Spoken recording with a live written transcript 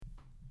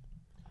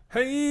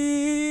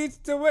Hey, it's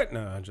the wet.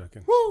 No, I'm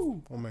joking.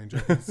 Woo! Oh man,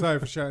 joking. Sorry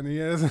for shouting the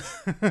ears.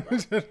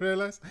 Just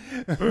realised.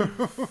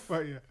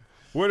 But yeah.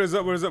 What is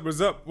up? What is up? What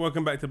is up?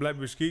 Welcome back to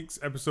Blackbush Geeks,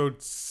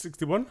 episode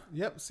 61.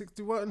 Yep,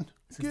 61.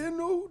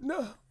 Getting old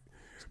now.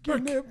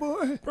 Getting there,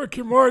 boy. Back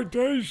in my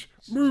days,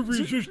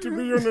 movies used to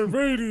be on the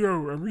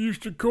radio and we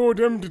used to call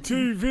them the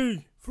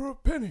TV. For a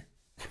penny.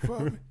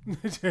 But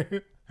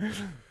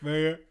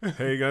yeah.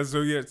 Hey guys,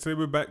 so yeah, today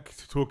we're back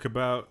to talk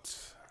about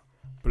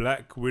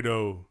Black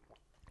Widow.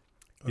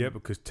 Yeah,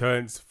 because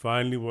Terrence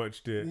finally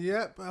watched it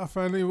Yep, I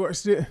finally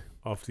watched it.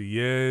 after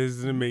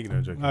years in the making.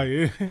 No, joking. Oh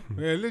yeah.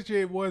 Yeah,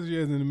 literally it was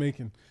years in the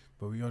making.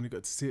 But we only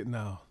got to see it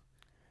now.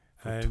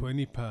 For And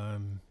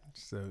 £20.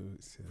 So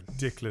it says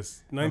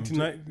ridiculous. I'm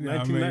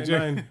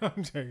 1999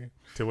 I'm joking.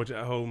 to watch it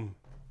at home.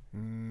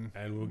 Mm.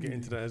 And we'll get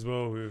into that as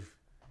well with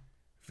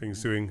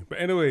things doing. But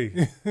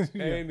anyway,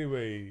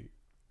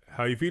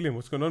 how you feeling?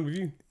 What's going on with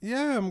you?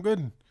 Yeah, I'm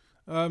good.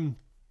 I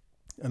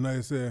know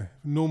it's a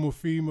normal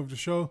theme of the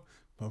show,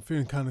 but I'm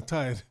feeling kind of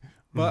tired.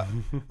 But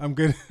I'm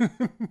good.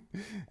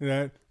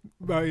 Yeah,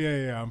 but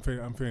yeah, I'm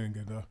feeling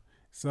good though.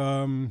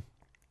 So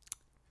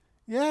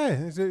yeah,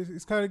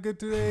 it's kind of good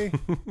today.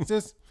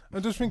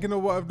 I'm just thinking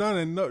of what I've done,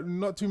 and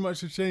not too much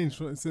has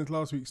changed since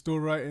last week. Still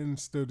writing,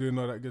 still doing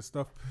all that good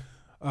stuff.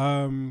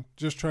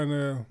 Just trying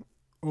to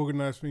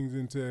organize things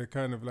into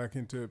like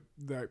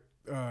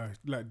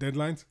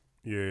deadlines.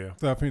 Yeah.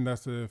 So I think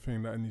that's the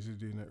thing that I need to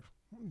do next.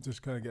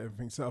 Just kind of get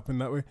everything set up in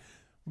that way.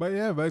 But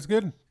yeah, but it's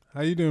good.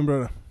 How you doing,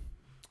 brother?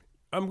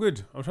 I'm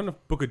good. I'm trying to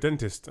book a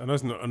dentist. I know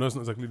it's not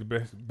exactly the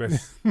best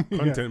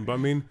content, but I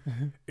mean,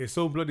 it's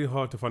so bloody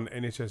hard to find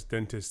an NHS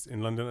dentist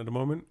in London at the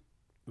moment.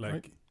 Like,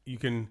 Right. you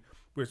can...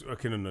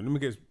 Okay, no. Let me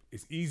get...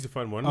 It's easy to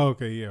find one. Oh,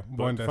 okay, yeah.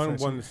 But to find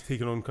one that's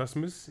taking on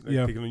customers, like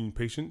Yeah. taking on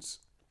patients.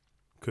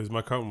 Because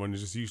my current one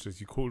is just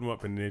useless. You call them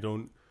up and they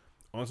don't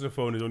answer the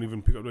phone. They don't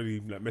even pick up really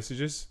like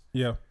messages.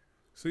 Yeah.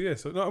 So yeah,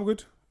 no, I'm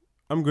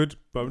good.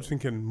 But I'm just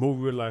thinking more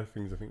real life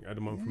things, I think, at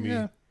the moment for me.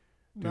 Yeah.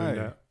 Doing Right.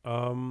 that.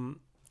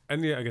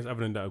 And yeah, I guess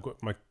other than that,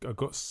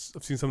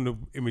 I've seen some of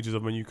the images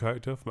of my new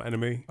character from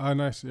anime. Oh,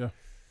 nice, yeah.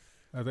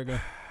 How'd that go?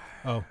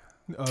 Oh,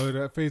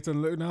 that face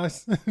doesn't look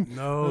nice.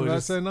 No,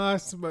 That's so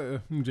nice,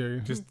 but I'm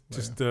joking.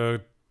 just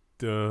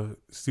the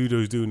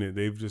studios doing it.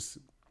 They've just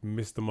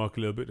missed the mark a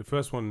little bit. The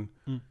first one,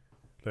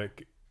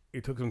 like,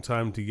 it took some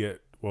time to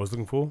get what I was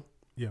looking for.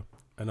 Yeah.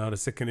 And now the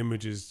second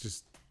images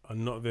just are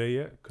not there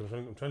yet. Because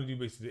I'm trying to do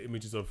basically the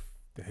images of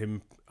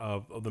him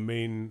of the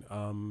main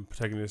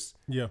protagonist.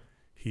 Yeah.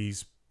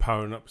 He's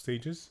powering up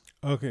stages.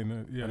 Okay,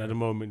 no, yeah. And at the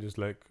moment, just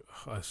like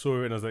I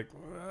saw it and I was like,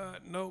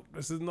 no,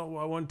 this is not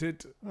what I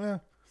wanted. Yeah.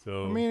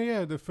 So I mean, yeah,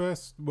 not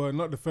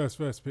the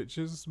first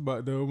pictures,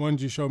 but the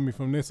ones you showed me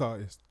from this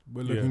artist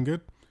were looking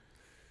good.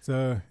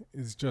 So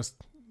it's just,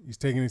 he's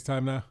taking his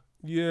time now.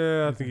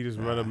 yeah, I think he just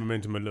ran up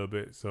momentum a little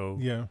bit. So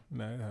Yeah,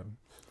 no, it happened.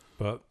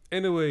 but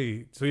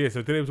anyway, so today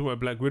we're talking about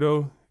Black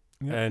Widow,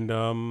 Yeah. and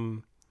I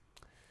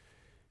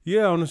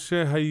want to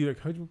share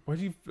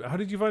how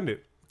did you find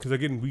it? Because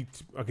again,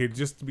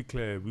 just to be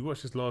clear, we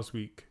watched this last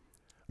week.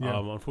 Yeah.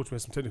 Unfortunately, we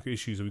had some technical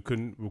issues, so we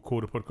couldn't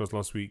record a podcast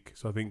last week.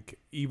 So I think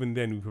even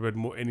then we provided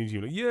more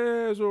energy. Like,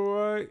 yeah, it's all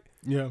right.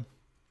 Yeah.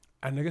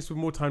 And I guess with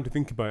more time to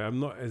think about it, I'm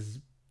not as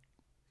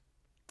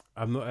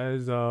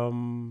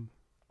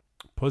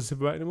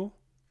positive about it anymore.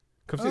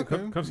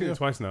 I've seen it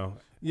twice now.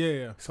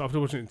 Yeah. So after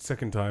watching it the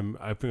second time,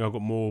 I think I've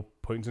got more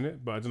points in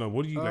it. But I don't know.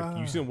 What do you like?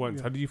 You've seen it once.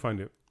 Yeah. How did you find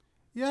it?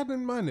 Yeah, I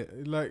didn't mind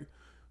it. Like,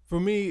 for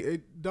me,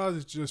 it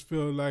does just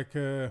feel like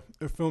a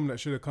film that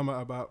should have come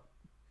out about.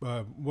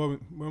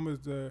 When was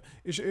the?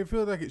 It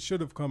feels like it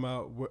should have come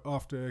out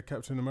after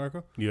Captain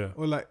America, Yeah.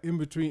 or like in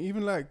between.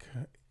 Even like,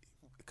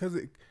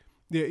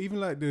 even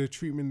like the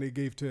treatment they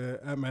gave to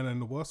Ant-Man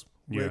and the Wasp,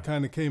 where Yeah. it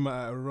kind of came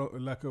out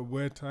at a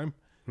weird time.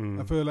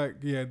 I feel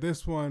like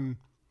this one,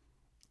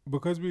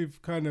 because we've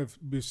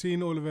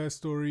seen all of our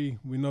story.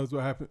 We knows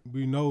what happened.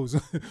 We knows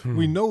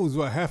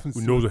what happens.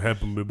 Who knows what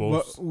happened with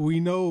boss? But we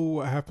know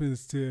what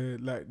happens to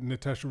like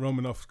Natasha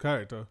Romanoff's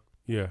character.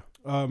 Yeah.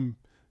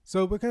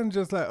 So we're kind of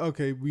just like,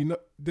 okay, we know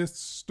this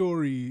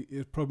story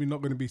is probably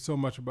not going to be so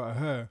much about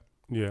her,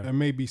 Yeah. and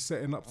maybe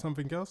setting up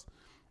something else.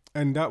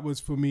 And that was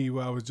for me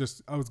where I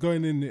was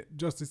going in it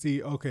just to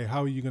see, okay,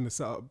 how are you going to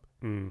set up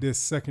this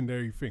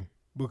secondary thing?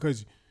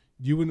 Because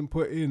you wouldn't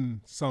put in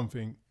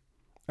something,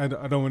 and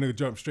I don't want to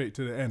jump straight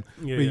to the end,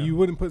 but you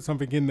wouldn't put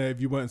something in there if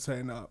you weren't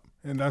setting it up.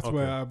 And that's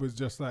where I was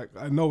just like,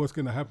 I know what's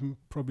going to happen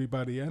probably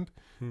by the end.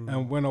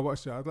 And when I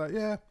watched it, I was like,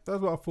 yeah,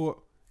 that's what I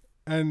thought.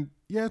 And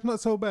yeah, it's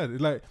not so bad.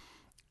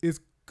 It's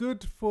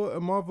good for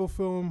a Marvel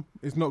film.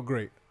 It's not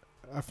great.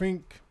 I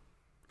think,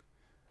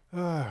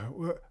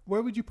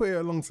 where would you put it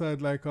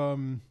alongside like,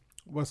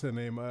 what's her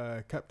name?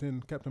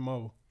 Captain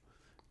Marvel.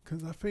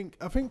 Because I think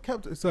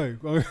Captain. Sorry,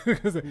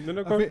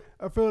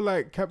 I feel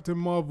like Captain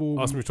Marvel.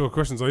 Ask me rhetorical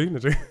questions, are you?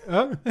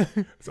 Huh?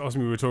 It's ask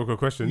me rhetorical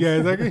questions. Yeah,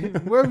 exactly.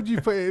 Where would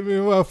you put it? I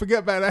mean, well, forget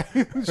about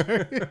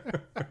that.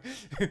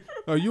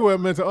 Oh, you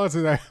weren't meant to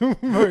answer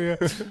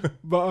that.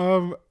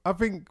 But I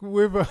think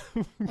with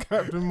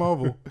Captain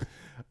Marvel,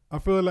 I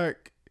feel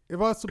like if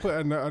I was to put,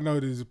 and I know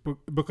this is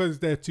because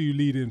they're two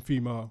leading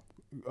female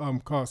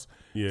casts.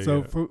 Yeah.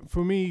 So yeah.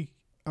 for me,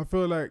 I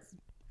feel like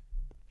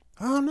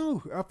I don't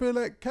know. I feel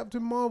like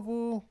Captain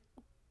Marvel.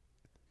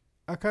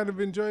 I kind of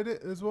enjoyed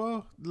it as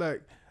well.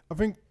 Like I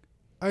think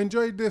I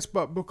enjoyed this,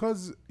 but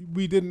because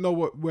we didn't know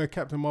where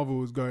Captain Marvel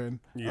was going,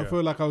 I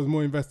feel like I was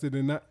more invested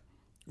in that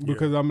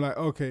because I'm like,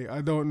 okay,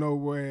 I don't know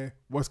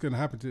what's going to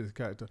happen to this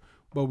character,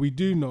 but we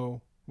do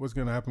know what's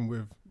going to happen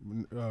with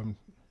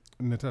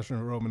Natasha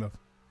Romanoff.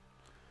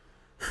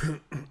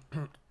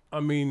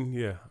 I mean,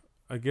 yeah,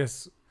 I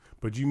guess.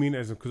 But do you mean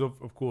as because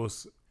of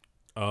course,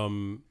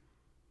 didn't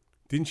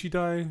she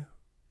die?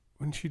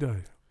 When did she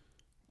die?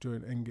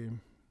 During Endgame.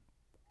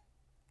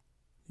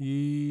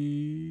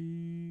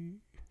 It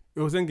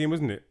was Endgame,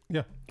 wasn't it?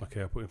 Yeah.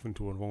 Okay, I put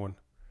Infinity War on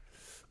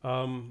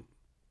one.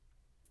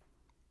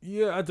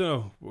 Yeah, I don't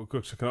know. Well,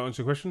 can I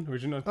answer your question?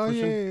 Original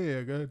question?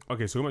 Yeah. Go ahead.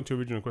 Okay, so going back to your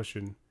original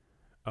question.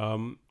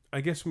 I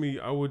guess for me,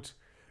 I would.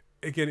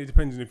 Again, it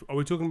depends. Are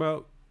we talking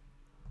about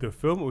the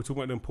film or are we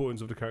talking about the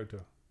importance of the character?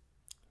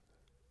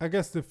 I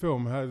guess the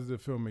film. How does the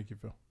film make you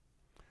feel?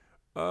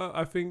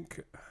 I think.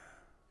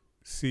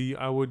 See,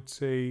 I would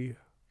say.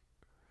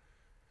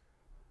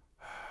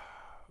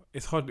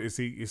 It's hard to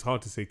see. It's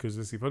hard to say because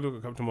if I look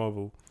at Captain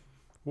Marvel,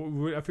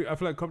 I feel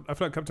like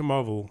Captain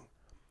Marvel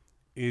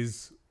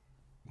is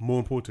more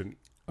important.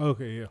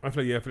 Okay, yeah. I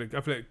feel like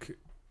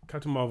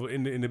Captain Marvel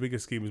in the bigger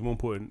scheme is more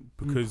important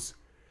because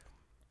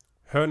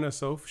her and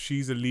herself,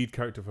 she's a lead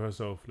character for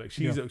herself. Like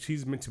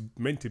she's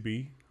meant to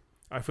be.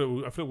 I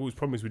feel like what was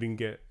promised we didn't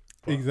get.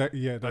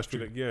 Exactly. Yeah, that's true.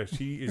 Like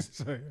she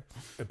is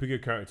a bigger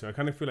character. I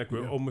kind of feel like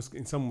we're almost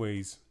in some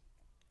ways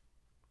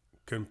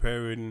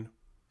comparing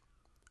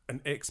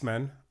an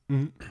X-Man.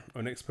 Or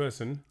an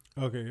ex-person.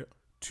 Okay, yeah.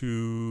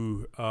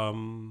 To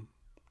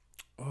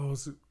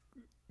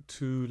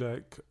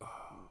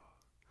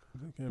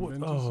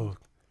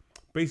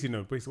basically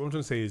what I'm trying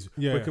to say is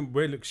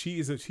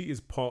she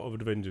is part of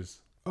the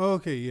Avengers.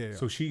 Okay, yeah.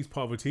 So she's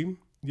part of a team.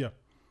 Yeah.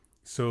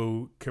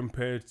 So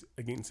compared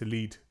against a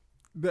lead.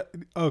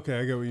 Okay,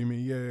 I get what you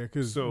mean. Yeah,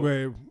 because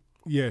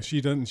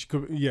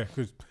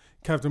because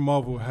Captain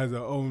Marvel has her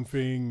own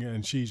thing,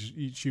 and she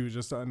was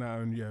just starting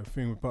out and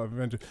thing with part of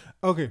Avengers.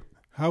 Okay.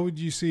 How would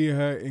you see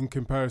her in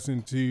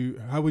comparison to?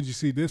 How would you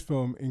see this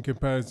film in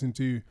comparison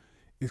to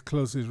its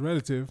closest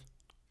relative,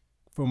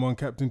 from one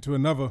captain to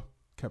another,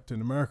 Captain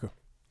America?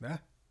 Nah.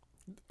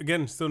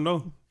 Again, still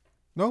no.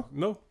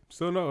 No,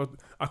 still no.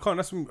 I can't.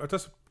 That's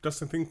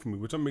the thing for me,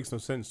 which makes no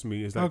sense to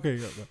me. Is like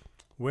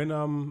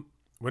when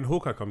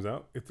Hawkeye comes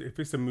out, if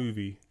it's a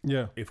movie,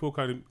 if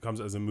Hawkeye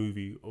comes out as a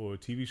movie or a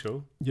TV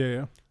show,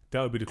 that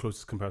would be the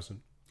closest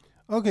comparison.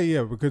 Okay,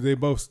 yeah, because they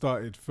both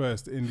started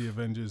first in the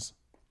Avengers.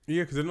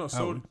 Yeah, because they're not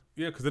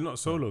because they're not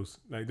solos.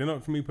 Like they're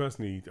not. For me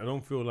personally, I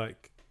don't feel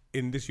like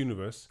in this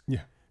universe,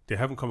 they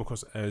haven't come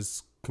across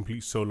as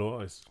complete solo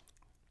artists.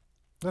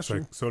 That's true.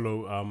 Like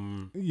solo,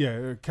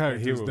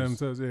 characters heroes.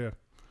 themselves. Yeah.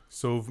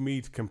 So for me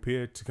to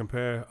compare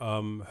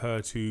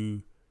her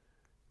to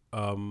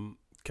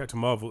Captain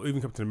Marvel,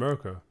 even Captain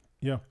America,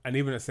 and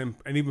even Captain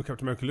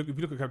America. Look, if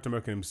you look at Captain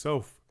America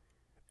himself,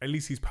 at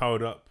least he's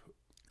powered up.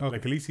 Okay.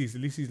 Like at least he's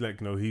like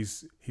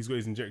he's got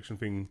his injection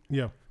thing.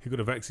 Yeah, he got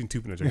a vaccine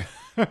tube in a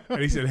At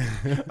least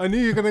I knew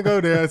you were gonna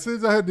go there. As soon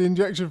as I heard the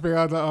injection thing,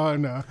 I was like, oh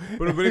no.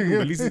 But at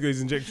least he's got his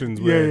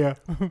injections where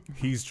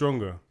he's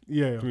stronger.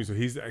 Yeah. So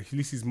at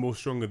least he's more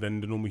stronger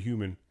than the normal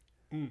human.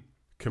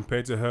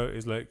 Compared to her,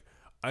 is like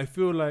I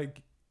feel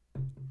like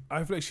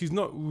she's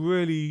not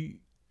really.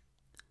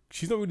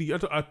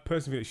 I personally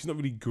feel like she's not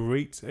really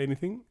great at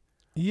anything.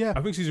 Yeah,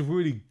 I think she's a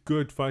really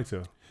good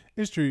fighter.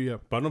 It's true, yeah.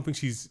 But I don't think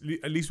she's,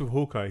 at least with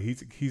Hawkeye,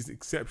 he's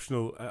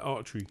exceptional at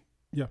archery.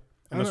 Yeah.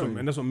 And that's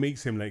what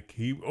makes him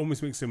he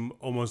almost makes him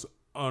almost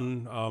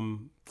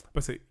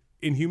let's say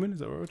inhuman, is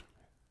that right?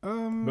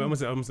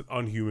 But almost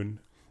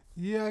unhuman.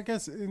 Yeah, I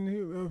guess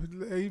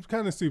he's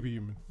kind of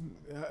superhuman.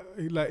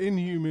 Like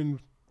inhuman,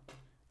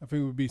 I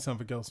think would be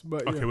something else.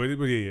 But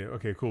okay,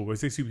 okay, cool. We'll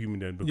say superhuman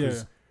then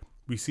because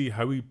we see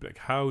how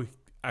how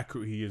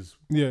accurate he is.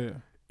 Yeah.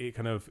 It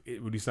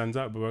really stands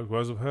out. But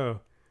whereas with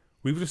her,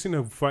 we've just seen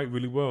her fight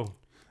really well.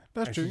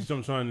 That's true. She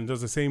jumps around and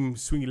does the same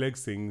swingy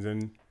legs things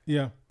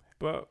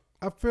but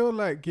I feel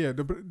like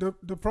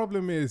the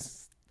problem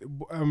is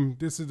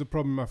this is the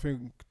problem I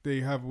think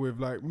they have with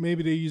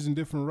maybe they're using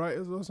different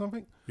writers or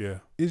something. Yeah.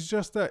 It's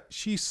just that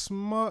she's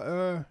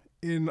smarter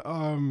in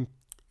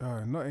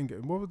not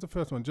in what was the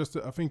first one? Just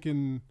I think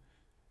in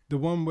the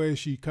one where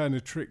she kind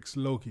of tricks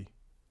Loki.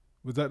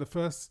 Was that the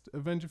first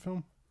Avenger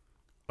film?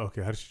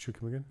 Okay, how did she trick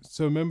him again?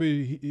 So remember,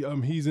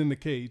 he's in the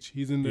cage.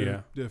 He's in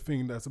the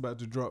thing that's about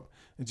to drop,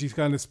 and she's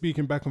kind of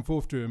speaking back and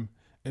forth to him,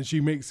 and she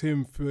makes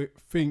him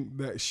think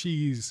that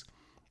she's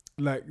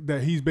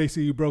that he's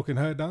basically broken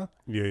her down.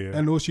 Yeah, yeah.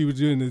 And all she was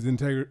doing is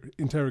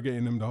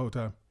interrogating him the whole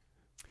time.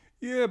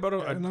 Yeah, but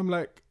and I'm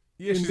like,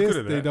 yeah, in she's this, good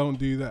at that. They don't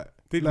do that.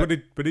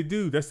 But they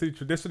do. That's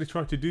what they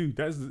try to do.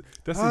 That's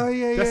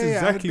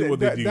exactly what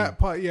they do. That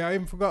part, I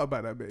even forgot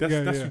about that bit.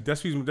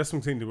 That's what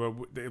I'm saying.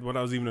 What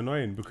I was even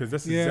annoying because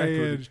that's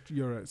exactly. What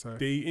you're right.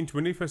 Sorry.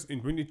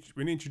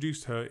 When they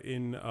introduced her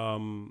in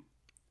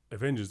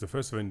Avengers, the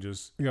first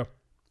Avengers. Yeah.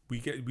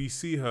 We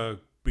see her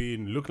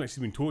looking like she's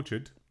been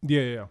tortured.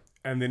 Yeah.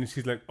 And then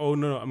she's like, "Oh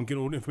no, I'm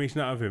getting all the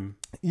information out of him."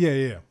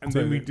 Yeah. And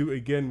then we do it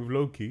again with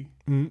Loki.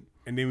 Mm-hmm.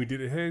 And then we did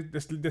it here.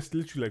 That's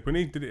literally like when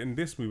they did it in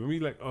this movie. When we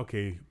like,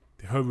 okay,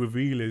 her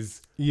reveal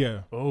is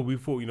we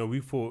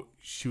thought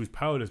she was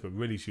powerless, but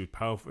really she was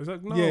powerful. It's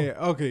like no.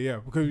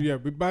 Because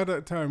but by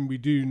that time we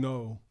do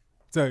know.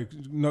 So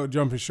not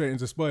jumping straight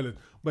into spoilers,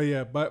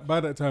 but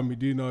by that time we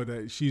do know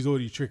that she's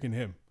already tricking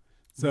him.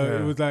 So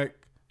it was like,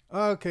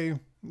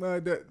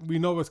 that we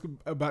know what's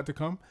about to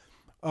come.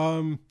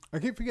 I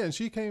keep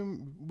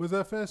forgetting was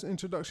her first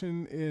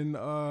introduction in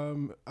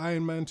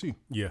Iron Man 2.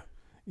 Yeah.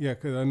 Yeah,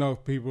 because I know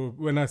people,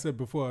 when I said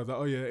before, I was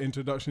like,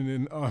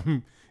 introduction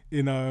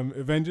in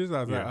Avengers.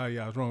 I was like,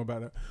 I was wrong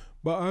about that.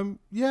 But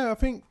I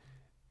think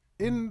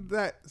in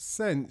that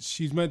sense,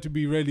 she's meant to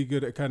be really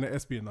good at kind of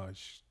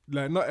espionage.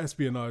 Like, not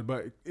espionage,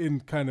 but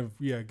in kind of,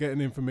 getting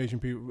information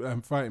people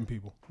and fighting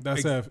people.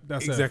 That's her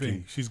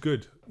thing. She's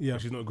good. Yeah.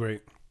 But she's not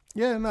great.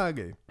 Yeah, no, I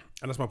get it.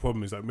 And that's my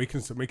problem, is like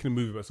making a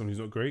movie about someone who's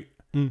not great.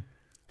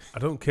 I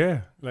don't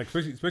care. Like,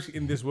 especially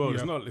in this world,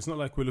 it's not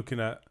like we're looking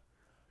at.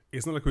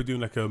 It's not like we're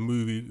doing like a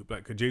movie,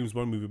 like a James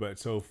Bond movie by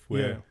itself,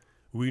 where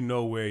we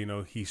know where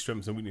his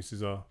strengths and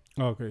weaknesses are.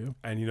 Okay, yeah.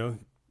 And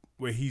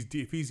where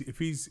if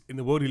he's in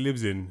the world he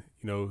lives in,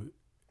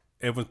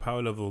 everyone's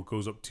power level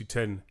goes up to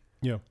 10.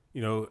 Yeah.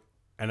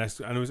 And I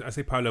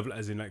say power level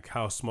as in like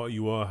how smart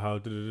you are, how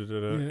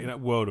in that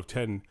world of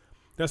 10,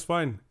 that's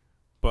fine.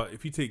 But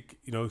if you take,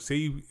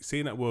 say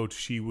in that world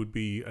she would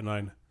be a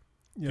 9.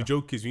 Yeah. The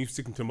joke is when you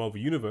stick into the Marvel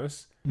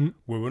Universe,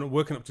 where we're not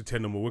working up to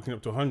 10 and we're working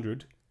up to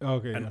 100.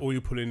 Okay. And all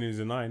you pull in is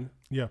a 9.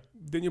 Yeah.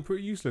 Then you're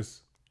pretty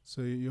useless.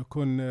 So you're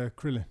calling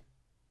Krillin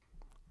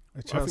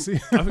a Chelsea?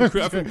 I think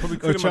probably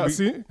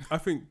Krillin I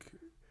think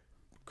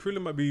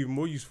Krillin might be even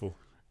more useful.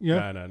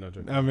 Yeah. No,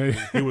 joking.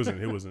 He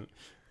wasn't.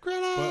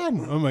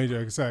 Krillin. Oh my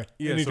joke. Sorry.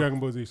 Any Dragon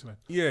Ball Z fan.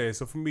 Yeah.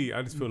 So for me,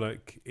 I just feel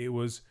like it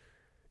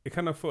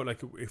kind of felt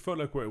like it felt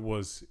like what it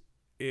was.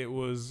 It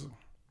was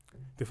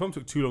the film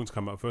took too long to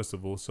come out. First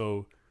of all,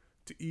 so.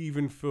 To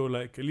even feel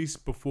like, at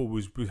least before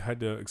we had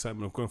the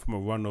excitement of going from a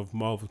run of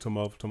Marvel to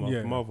Marvel to Marvel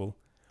to Marvel,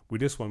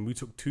 with this one we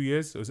took 2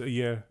 years. It was a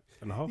year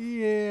and a half.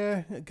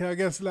 Yeah, I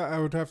guess like I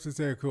would have to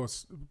say, of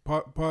course,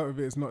 part of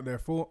it is not their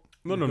fault.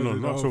 No,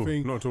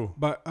 not at all.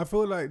 But I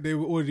feel like they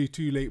were already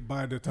too late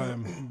by the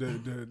time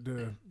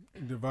the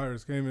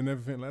virus came and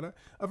everything like that.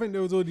 I think they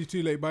was already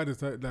too late by the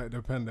time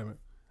the pandemic.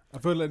 I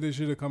feel like they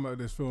should have come out with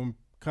this film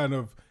kind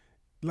of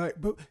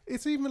like, but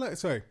it's even like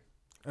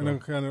I'm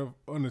kind of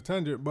on a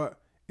tangent, but.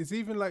 It's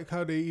even like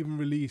how they even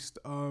released,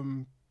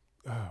 I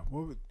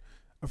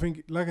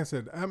think, like I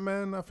said,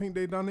 Ant-Man, I think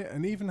they done it.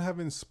 And even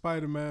having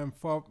Spider-Man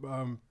Far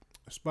From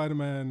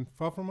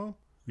Home.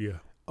 Yeah.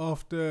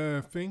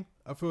 After thing,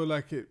 I feel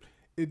like it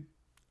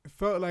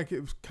felt like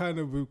it was kind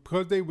of,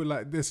 because they were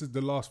like, this is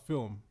the last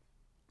film,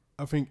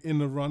 I think, in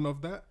the run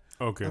of that.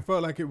 Okay. I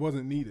felt like it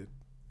wasn't needed.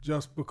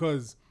 Just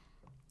because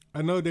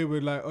I know they were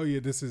like, oh yeah,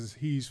 this is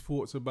his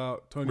thoughts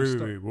about Tony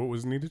Stark. Wait, what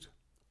was needed?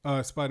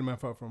 Spider-Man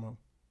Far From Home.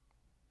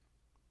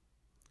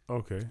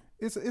 Okay.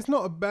 It's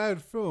not a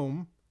bad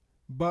film,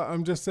 but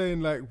I'm just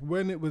saying, like,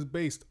 when it was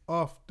based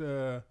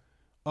after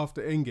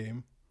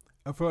Endgame,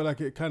 I felt like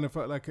it kind of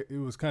felt like it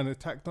was kind of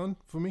tacked on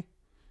for me.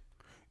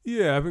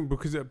 Yeah, I think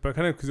because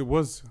it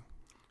was,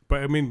 but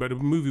the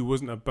movie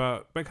wasn't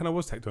about, but it kind of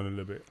was tacked on a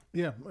little bit.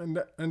 Yeah,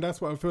 and that's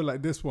what I feel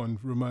like this one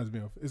reminds me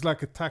of. It's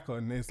like a tack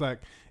on. It's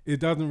like it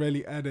doesn't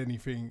really add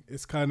anything.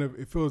 It's kind of,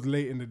 it feels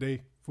late in the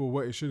day for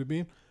what it should have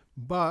been,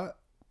 but.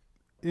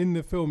 In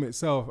the film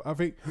itself, I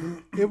think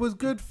it was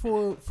good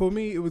for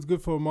me. It was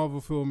good for a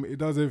Marvel film. It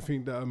does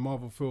everything that a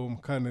Marvel film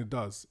kind of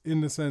does in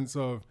the sense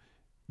of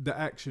the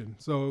action.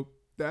 So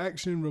the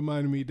action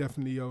reminded me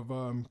definitely of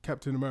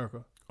Captain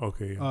America.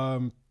 Okay.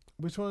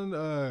 Which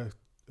one?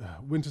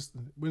 Winter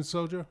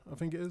Soldier, I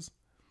think it is.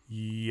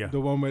 Yeah.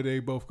 The one where they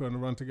both going to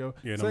run together.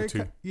 Yeah, number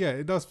 2.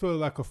 It does feel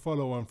like a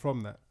follow-on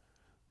from that.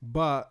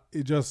 But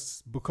it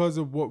just, because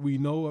of what we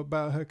know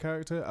about her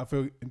character, I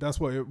feel that's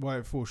why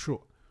it falls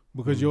short.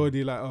 Because you're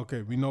already like,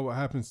 okay, we know what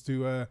happens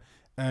to her,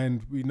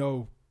 and we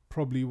know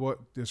probably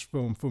what this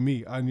film, for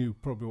me, I knew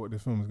probably what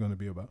this film is going to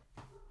be about.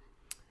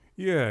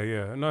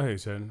 Yeah. No, hey,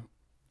 Sen.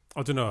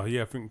 I don't know.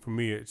 Yeah, I think for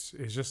me, it's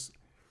just,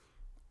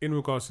 in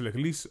regards to, like, at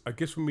least, I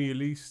guess for me,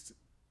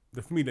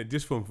 that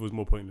this film was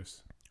more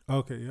pointless.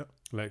 Okay, yeah.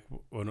 Like,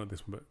 well, not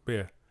this one, but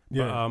yeah.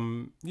 Yeah.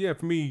 But,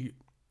 for me,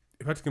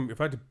 if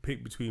I had to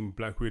pick between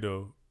Black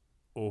Widow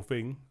or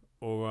Thing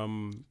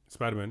or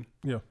Spider-Man,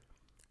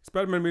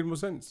 Spider-Man made more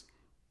sense.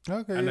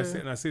 Okay, and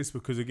I say this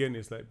because again,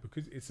 it's like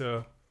because it's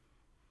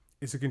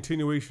a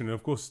continuation, and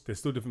of course they're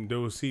still different. They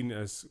were seen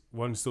as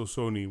one's still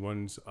Sony,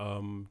 one's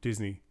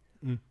Disney.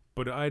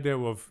 But the idea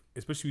of,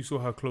 especially we saw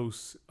how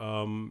close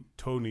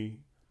Tony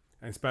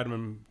and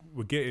Spider-Man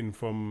were getting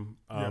from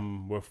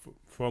were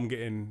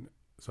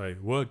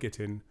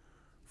getting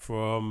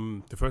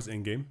from the first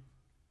Endgame.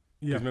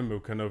 Yeah, remember,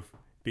 kind of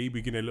they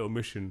begin a little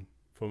mission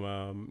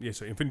from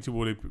so Infinity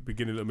War, they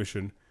begin a little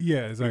mission.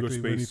 Yeah, exactly. We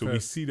go space, so we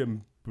see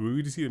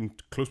them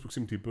close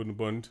proximity building a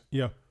bond.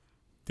 Yeah.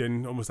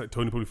 Then almost like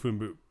Tony probably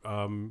feeling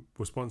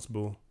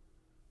responsible,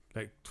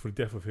 like for the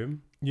death of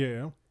him.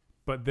 Yeah.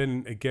 But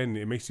then again,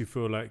 it makes you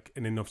feel like,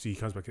 and then obviously he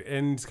comes back at the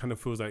end, kind of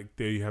feels like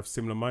they have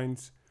similar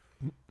minds.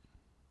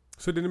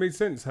 So then it made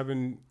sense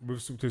having,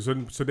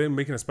 so then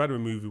making a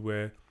Spider-Man movie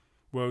where,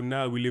 well,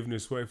 now we live in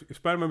this way. If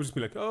Spider-Man would just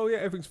be like, oh yeah,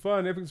 everything's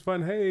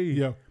fun, hey.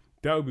 Yeah.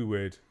 That would be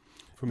weird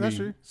for me. That's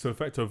true. So the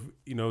fact of,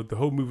 the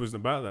whole movie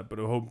wasn't about that, but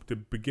the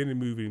beginning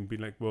movie and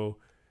being like, well,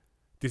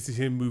 this is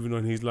him moving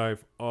on his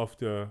life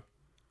after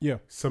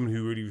someone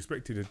who really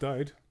respected had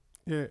died.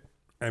 Yeah.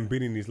 And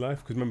been in his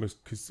life. Because remember,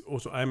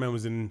 also Iron Man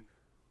was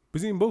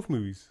he in both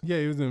movies? Yeah,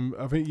 he was in,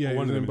 I think, he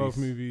was in both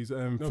movies.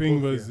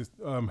 Thing was,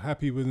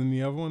 Happy was in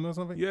the other one or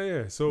something?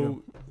 Yeah.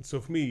 So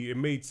for me, it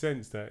made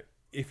sense that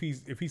if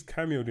he's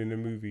cameoed in a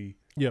movie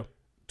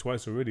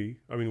once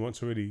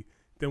already,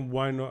 then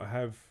why not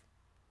have,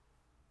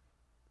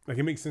 like,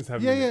 it makes sense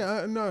having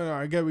no,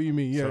 I get what you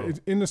mean. Yeah,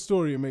 in the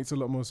story, it makes a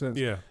lot more sense.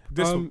 Yeah.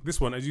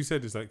 This one, as you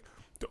said, is like,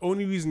 the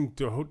only reason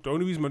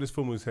why this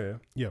film was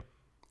here,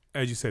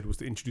 as you said, was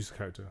to introduce a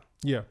character.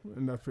 Yeah,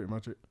 and that's pretty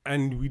much it.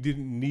 And we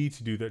didn't need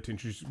to do that to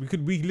introduce.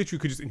 We literally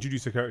could just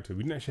introduce a character.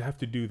 We didn't actually have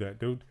to do that.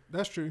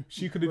 That's true.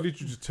 She could have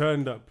literally just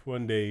turned up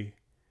one day,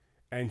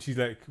 and she's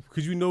like,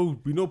 because we know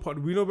about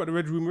the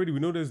Red Room already. We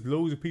know there's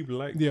loads of people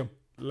like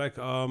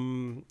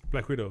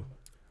Black Widow.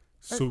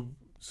 So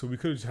we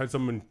could have just had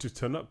someone just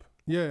turn up.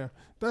 Yeah,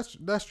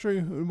 that's true.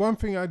 One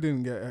thing I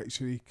didn't get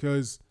actually,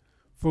 because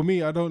for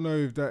me, I don't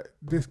know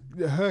if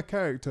her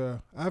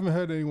character, I haven't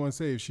heard anyone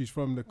say if she's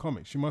from the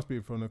comics. She must be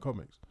from the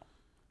comics.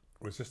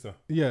 Her sister.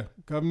 Yeah,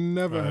 I've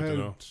never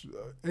heard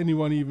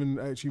anyone even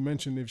actually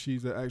mention if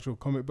she's an actual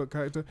comic book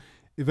character.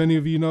 If any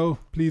of you know,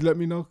 please let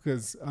me know,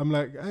 because I'm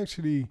like,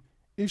 actually,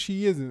 if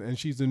she isn't and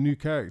she's a new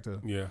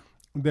character,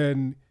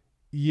 then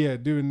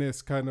doing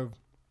this kind of,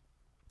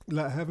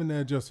 like having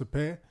her just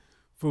appear,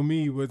 for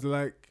me was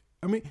like,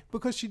 I mean,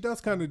 because she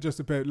does kind of just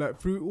appear, like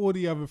through all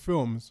the other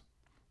films,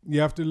 you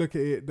have to look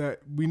at it that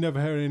we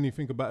never heard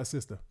anything about a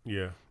sister.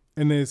 Yeah.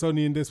 And then it's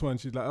only in this one,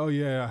 she's like, oh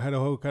yeah, I had a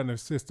whole kind of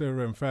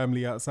sister and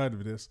family outside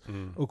of this.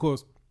 Of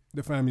course,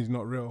 the family's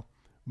not real,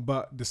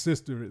 but the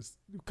sister is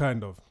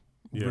kind of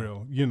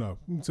real,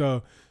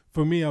 So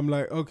for me, I'm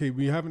like, okay,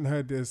 we haven't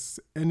heard this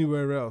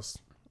anywhere else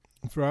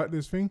throughout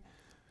this thing.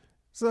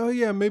 So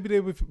yeah, maybe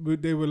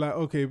they were like,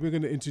 okay, we're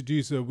going to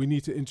introduce her. We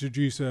need to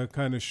introduce her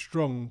kind of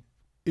strong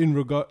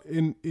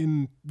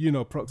in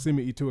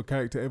proximity to a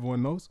character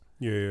everyone knows.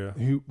 Yeah.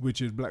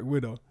 Which is Black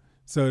Widow.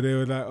 So they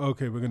were like,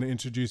 okay, we're going to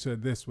introduce her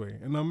this way.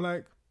 And I'm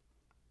like,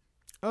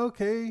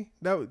 okay,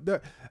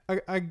 that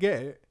I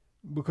get it,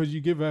 because you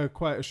give her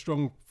quite a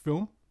strong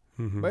film,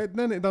 but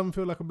then it doesn't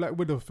feel like a Black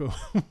Widow film.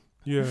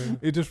 Yeah.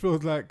 It just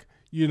feels like,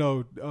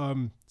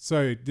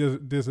 sorry, this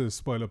is a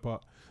spoiler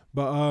part,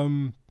 but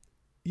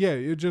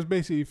it just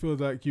basically feels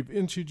like you've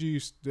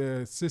introduced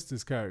the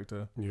sister's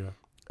character. Yeah.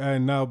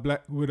 And now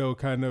Black Widow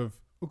kind of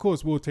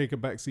course, will take a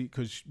backseat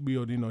because we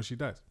already know she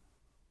dies.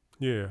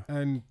 Yeah.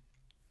 And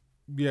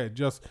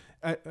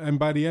and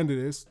by the end of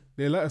this,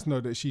 they let us know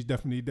that she's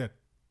definitely dead.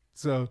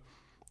 So,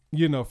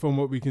 from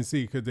what we can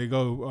see, because they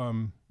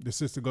go, the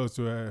sister goes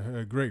to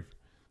her grave.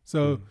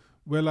 So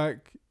we're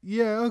like,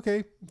 yeah,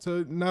 okay.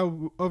 So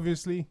now,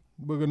 obviously,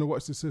 we're going to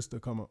watch the sister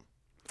come up.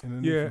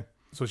 Yeah.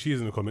 So she is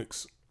in the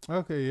comics.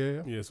 Okay,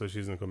 yeah. Yeah, so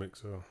she's in the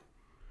comics. So,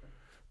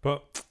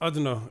 but I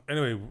don't know.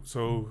 Anyway,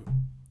 so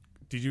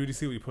did you really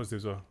see what your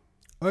positives are?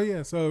 Oh,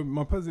 yeah. So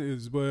my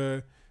positives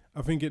were,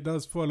 I think it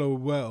does follow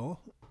well.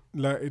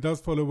 Like, it does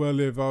follow well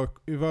if I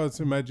was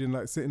to imagine,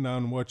 like, sitting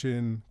down and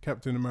watching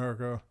Captain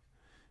America,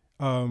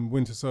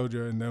 Winter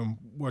Soldier, and then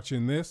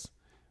watching this,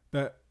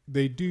 that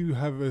they do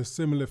have a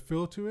similar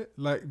feel to it.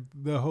 Like,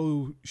 the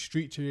whole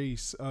street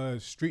chase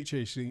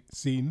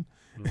scene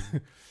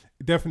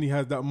definitely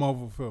has that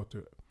Marvel feel to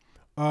it.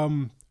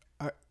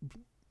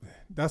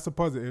 That's a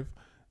positive.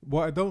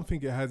 What I don't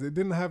think it has, it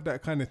didn't have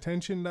that kind of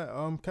tension that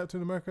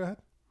Captain America had.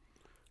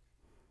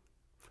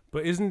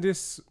 But isn't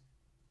this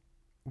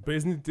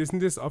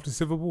after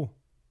Civil War?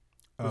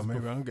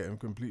 Maybe I'm getting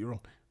completely wrong.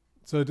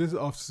 So this is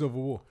after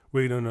Civil War.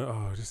 Wait, no.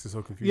 Oh, this is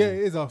so confusing. Yeah,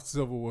 it is after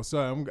Civil War.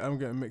 Sorry, I'm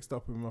getting mixed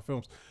up with my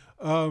films.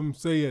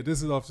 So yeah,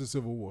 this is after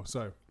Civil War.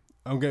 So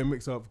I'm getting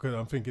mixed up because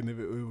I'm thinking if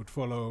it would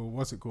follow,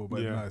 what's it called?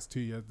 But no, it's 2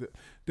 years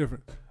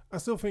different. I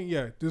still think,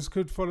 this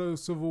could follow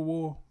Civil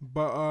War.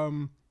 But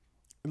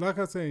like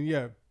I was saying,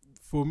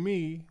 for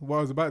me, what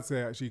I was about to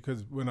say actually,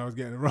 because when I was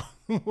getting it wrong,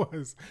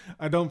 was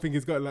I don't think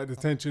it's got like the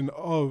tension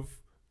of,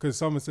 because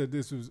someone said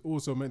this was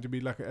also meant to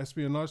be like an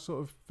espionage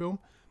sort of film.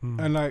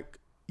 And like,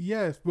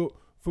 yes, but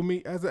for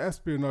me, as an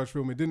espionage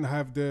film, it didn't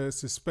have the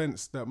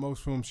suspense that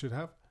most films should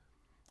have.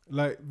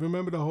 Like,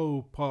 remember the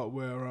whole part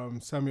where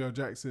Samuel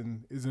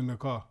Jackson is in the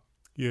car?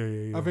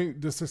 Yeah. I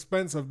think the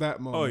suspense of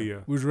that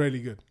moment was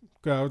really good.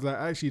 Because I was like,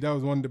 actually, that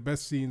was one of the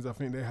best scenes I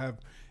think they have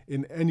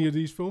in any of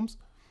these films.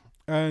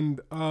 And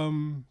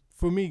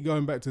for me,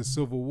 going back to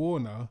Civil War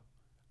now,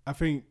 I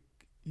think,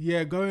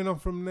 going on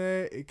from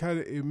there,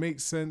 it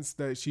makes sense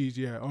that she's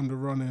on the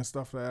run and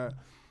stuff like that,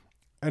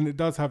 and it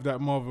does have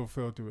that Marvel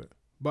feel to it.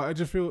 But I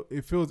just feel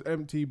it feels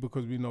empty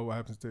because we know what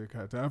happens to the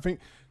character. I think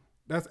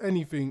that's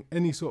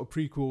any sort of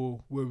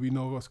prequel where we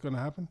know what's going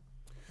to happen.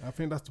 I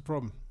think that's the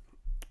problem.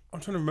 I'm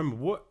trying to remember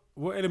what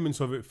elements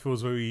of it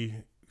feels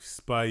very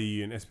spy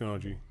and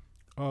espionage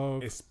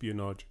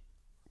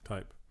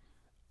type.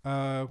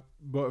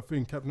 But I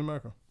think Captain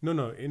America.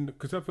 No,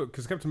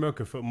 because Captain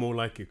America felt more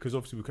like it. Because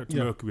obviously with Captain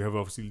America, we have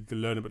obviously to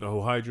learn about the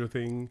whole Hydra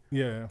thing.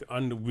 Yeah,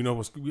 and we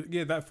know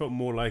that felt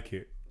more like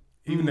it.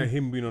 Even that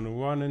him being on a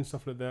run and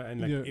stuff like that,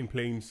 and like in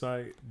plain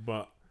sight.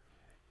 But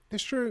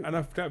it's true, and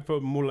that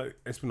felt more like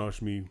espionage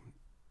to me.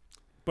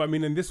 But I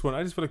mean, in this one,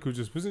 I just felt like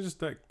it wasn't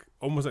just like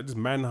almost like just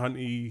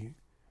manhunty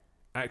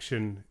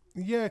action.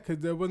 Yeah, because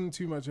there wasn't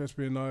too much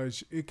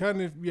espionage. It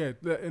kind of,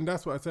 and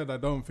that's what I said. I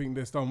don't think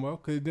this done well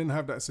because it didn't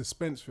have that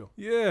suspense feel.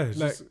 Yeah.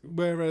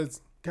 Whereas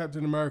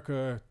Captain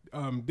America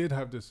did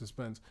have the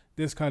suspense.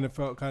 This kind of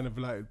felt kind of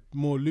like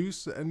more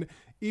loose. And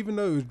even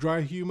though it was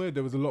dry humor,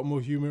 there was a lot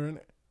more humor in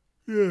it.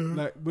 Yeah.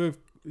 Like with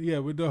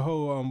the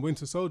whole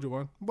Winter Soldier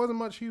one, wasn't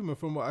much humor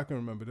from what I can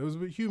remember. There was a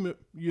bit humor,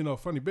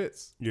 funny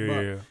bits.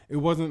 Yeah. It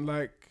wasn't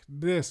like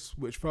this,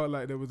 which felt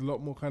like there was a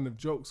lot more kind of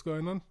jokes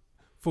going on.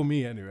 For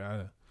me,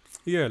 anyway.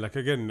 Yeah, like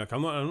again, like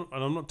I'm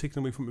not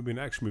taking away from it being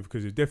an action movie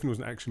because it definitely was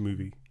an action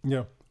movie.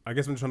 Yeah, I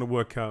guess I'm trying to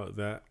work out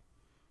that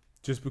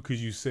just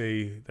because you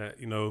say that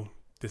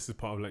this is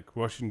part of like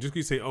Russian, just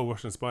because you say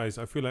Russian spies,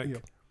 I feel like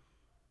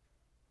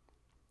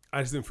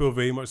I just didn't feel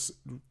very much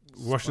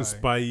Russian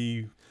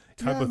spy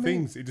type of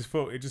things. It just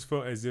felt as if it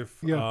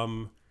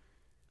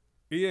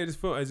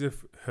just felt as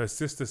if her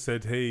sister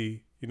said,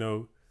 "Hey,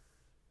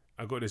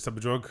 I got this type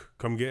of drug,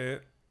 come get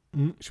it."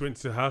 Mm-hmm. She went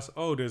to the house.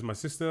 Oh, there's my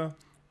sister.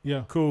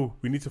 Yeah. Cool.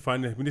 We need to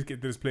find her. We need to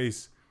get to this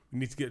place. We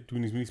need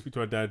to speak to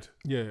our dad.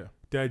 Yeah.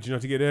 Dad, you know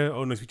how to get there?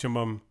 Oh, no, speak to your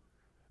mum.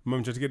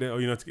 Mum, tried to get there. Oh,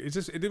 you know how to get.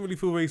 It didn't really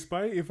feel very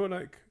spy. It felt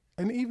like.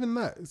 And even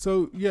that.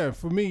 So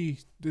for me,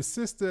 the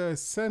sister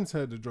sends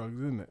her the drugs,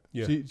 isn't it?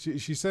 Yeah.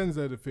 She sends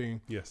her the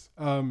thing. Yes.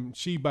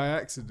 She by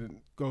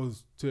accident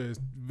goes to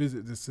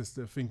visit the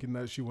sister, thinking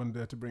that she wanted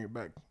her to bring it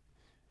back,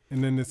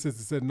 and then the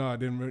sister said, "No, I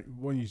didn't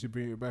want you to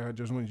bring it back. I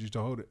just wanted you to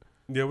hold it."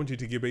 Yeah, I want you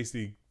to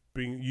basically.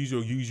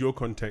 Use your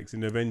context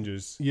in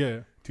Avengers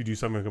to do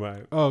something about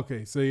it. Oh,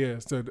 okay, so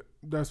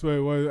that's where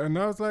it was, and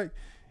I was like,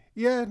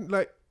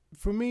 like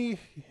for me,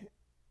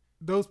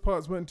 those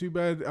parts weren't too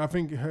bad. I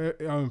think her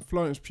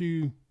Florence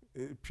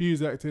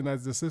Pugh's acting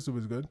as the sister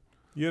was good.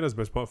 Yeah, that's the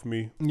best part for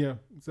me. Yeah,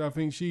 so I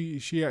think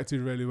she acted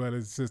really well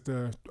as the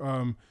sister.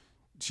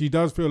 She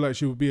does feel like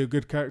she would be a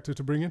good character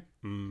to bring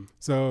in.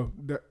 So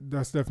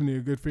that's definitely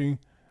a good thing.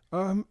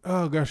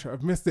 Oh gosh,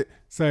 I've missed it.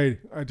 Sorry,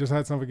 I just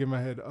had something in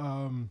my head.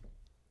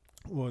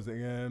 What was it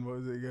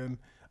again?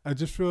 I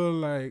just feel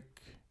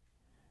like,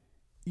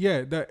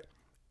 that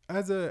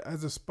as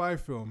a spy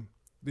film,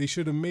 they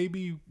should have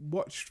maybe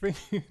watched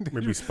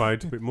maybe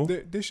spied a bit more.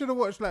 They should have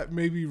watched like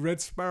maybe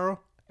Red Sparrow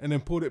and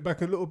then pulled it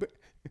back a little bit.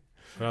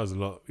 That was a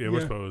lot. Yeah,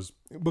 Red Sparrow was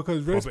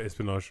because proper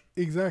espionage.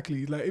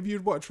 Exactly. Like if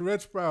you'd watch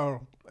Red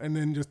Sparrow and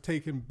then just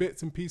taken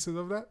bits and pieces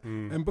of that,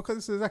 and because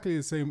it's exactly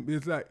the same,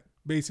 it's like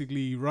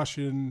basically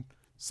Russian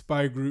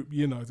spy group.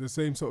 It's the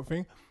same sort of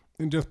thing.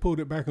 And just pulled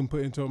it back and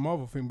put it into a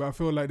Marvel thing. But I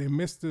feel like they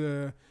missed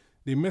it.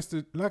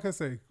 Like I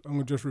say, I'm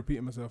going to just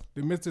repeat myself.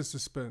 They missed the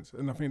suspense.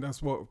 And I think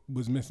that's what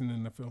was missing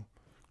in the film.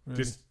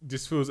 Really.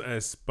 Just feels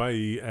as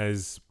spy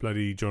as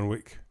bloody John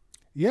Wick.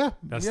 Yeah.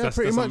 That's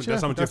pretty much.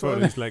 That's how much I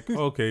felt. It's like,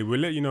 okay, we'll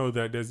let you know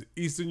that there's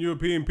Eastern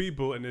European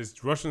people and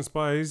there's Russian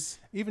spies.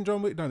 Even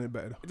John Wick done it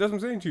better. That's what I'm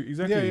saying to you.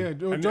 Exactly. Yeah.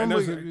 John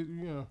Wick,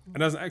 and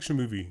that's an action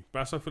movie. But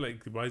I still feel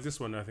like, why is this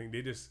one? I think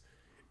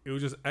it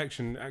was just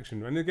action.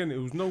 And again,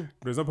 there's no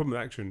problem with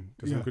action.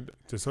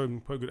 There's some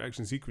quite good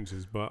action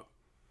sequences, but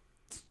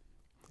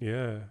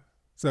yeah.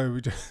 So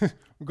we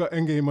got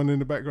Endgame on in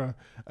the background.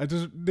 I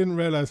just didn't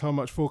realize how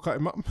much Thor cut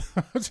him up.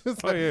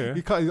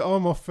 He cut his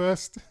arm off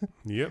first.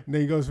 Yep. And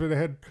then he goes for the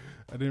head.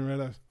 I didn't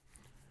realize.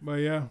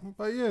 But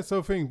yeah.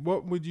 So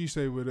what would you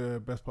say were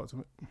the best parts of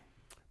it?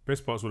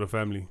 Best parts were the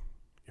family,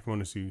 if I'm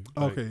honest with you.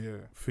 Okay,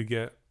 yeah.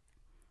 Forget.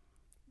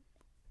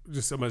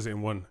 Just summarize it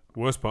in one.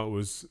 Worst part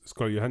was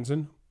Scarlett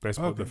Johansson. Best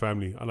part of the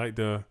family. I like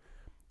the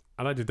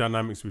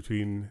dynamics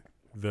between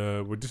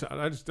that's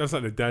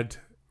like the dad,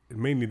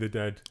 mainly the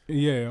dad,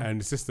 and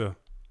the sister.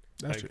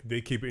 That's true.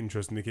 They keep it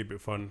interesting. They keep it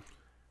fun.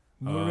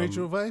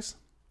 Rachel Weisz.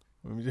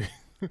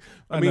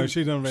 I mean,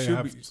 she doesn't really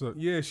have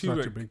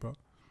such a big part.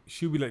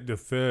 She'll be like the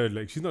third.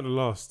 Like she's not the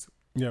last.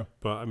 Yeah,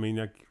 but I mean,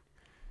 like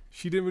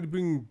she didn't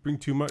really bring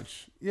too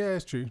much. Yeah,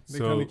 it's true. They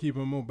kind of keep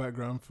her more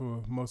background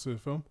for most of the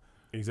film.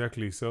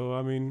 Exactly. So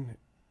I mean,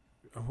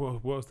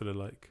 what else did I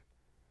like?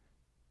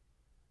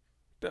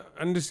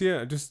 And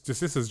just the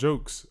sister's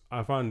jokes.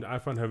 I found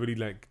her really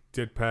like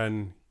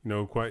deadpan,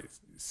 quite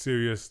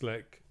serious.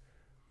 Like,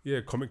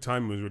 comic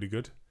timing was really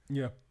good.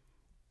 Yeah.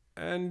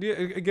 And yeah,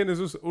 again,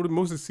 there's also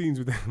most of the scenes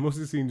with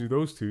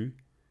those two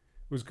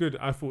was good.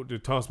 I thought the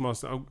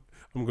Taskmaster. I'm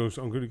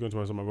really going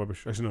to my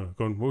rubbish. Actually, no.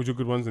 Go on. What was your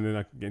good ones, and then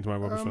I can get into my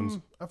rubbish ones.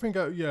 I think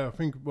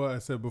what I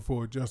said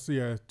before. Just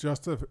the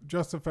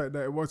fact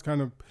that it was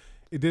kind of,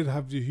 it did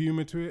have the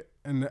humor to it,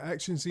 and the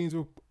action scenes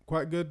were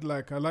quite good.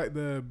 Like I like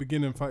the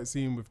beginning fight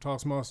scene with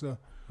Taskmaster,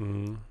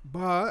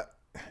 but.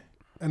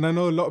 And I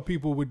know a lot of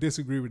people would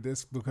disagree with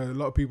this because a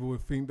lot of people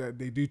would think that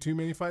they do too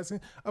many fight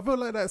scenes. I felt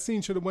like that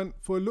scene should have went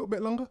for a little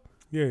bit longer.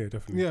 Yeah,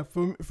 definitely. Yeah,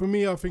 for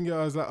me, I think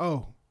I was like,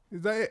 oh,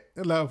 is that it?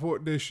 Like, I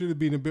thought there should have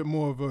been a bit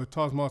more of a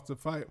Taskmaster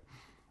fight,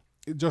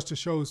 just to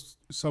show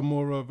some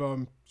more of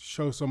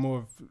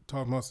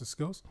Taskmaster's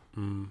skills.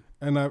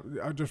 And I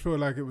just feel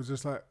like it was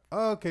just like,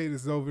 oh, okay,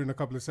 this is over in a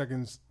couple of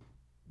seconds.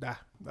 All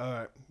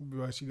right,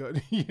 well, she got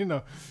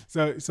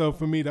So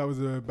for me, that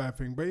was a bad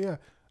thing. But yeah,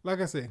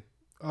 like I say,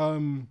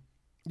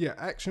 yeah,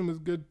 action was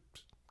good,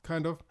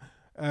 kind of,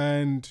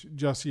 and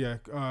just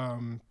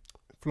Florence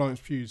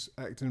Pugh's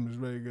acting was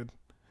very good.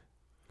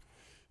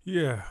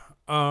 Yeah.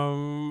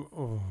 I'm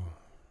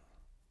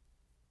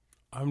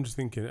just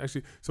thinking.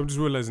 Actually, so I'm just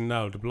realizing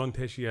now the blonde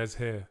hair, she has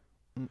hair.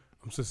 I'm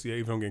just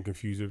even I'm getting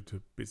confused with the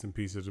bits and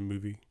pieces of the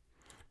movie.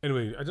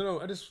 Anyway, I don't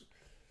know.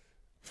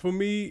 For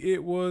me,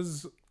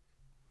 the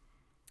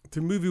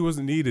movie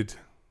wasn't needed.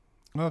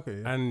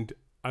 Okay. Yeah. And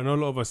I know a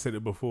lot of us said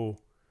it before.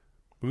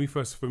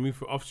 After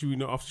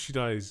she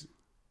dies,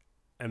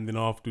 and then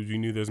afterwards we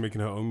knew they was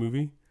making her own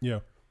movie. Yeah.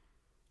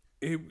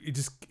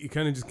 It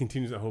kind of just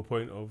continues that whole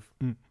point of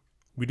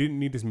we didn't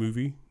need this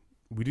movie.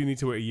 We didn't need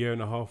to wait 1.5 years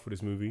for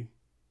this movie.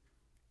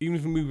 Even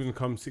if the movie was gonna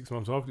come 6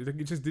 months after,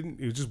 it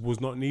just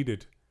was not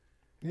needed.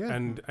 Yeah.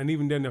 And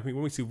even then, I think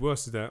what makes it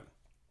worse is that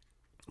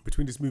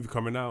between this movie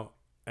coming out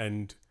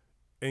and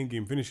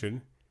Endgame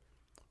finishing,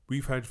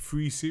 we've had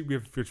 3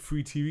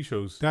 TV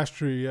shows. That's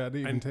true. Yeah, I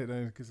didn't even take that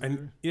into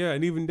consideration.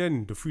 And even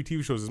then, the 3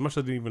 TV shows, as much as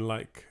I didn't even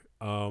like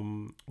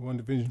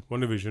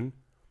WandaVision,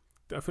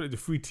 I feel like the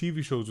 3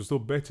 TV shows were still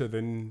better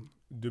than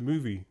the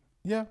movie.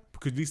 Yeah,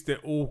 because at least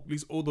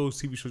all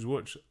those TV shows you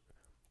watch,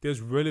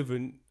 there's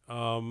relevant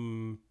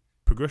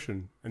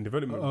progression and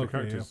development of the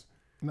characters.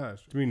 Yeah. No,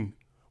 I mean,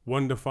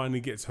 Wanda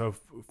finally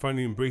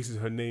embraces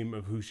her name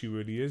of who she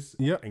really is.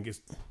 Yeah, and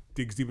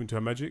digs deep into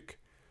her magic.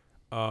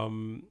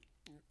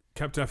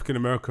 Captain African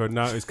America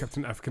now is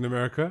Captain African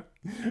America.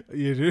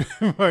 Yeah, dude.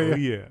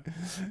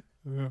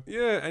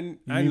 Yeah. And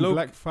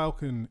Black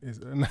Falcon is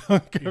now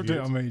Captain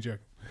America.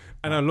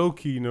 And now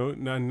Loki, now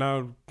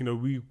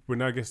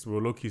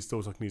Loki is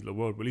still talking the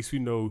world, but at least we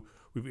know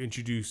we've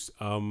introduced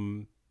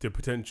the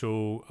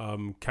potential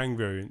Kang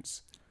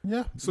variants.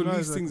 Yeah. So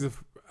these things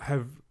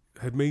have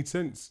made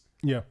sense.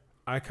 Yeah.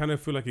 I kind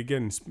of feel like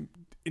again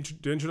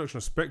the introduction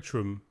of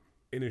Spectrum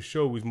in a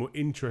show is more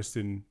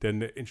interesting than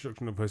the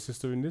introduction of her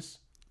sister in this.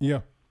 Yeah.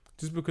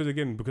 Just because I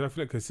feel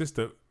like her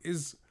sister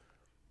is.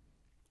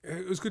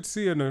 It was good to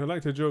see her, and I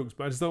liked her jokes,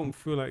 but I just don't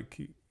feel like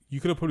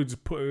you could have probably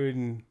just put her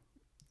in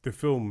the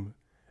film,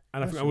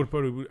 and I think I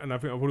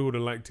probably would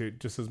have liked it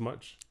just as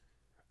much.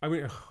 I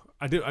mean,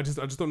 I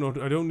just don't know.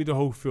 I don't need the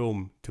whole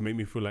film to make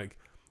me feel like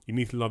you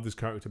need to love this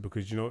character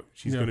because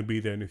she's going to be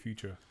there in the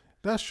future.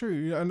 That's true.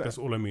 Yeah, and that's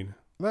all I mean.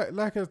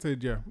 Like I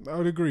said, yeah, I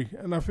would agree,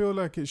 and I feel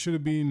like it should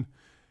have been.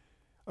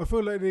 I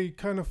feel like they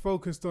kind of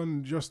focused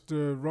on just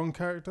the wrong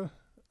character.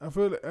 I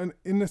feel, and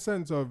in the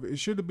sense of, it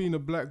should have been a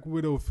Black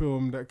Widow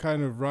film that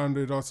kind of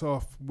rounded us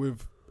off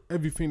with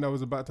everything that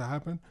was about to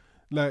happen.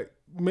 Like,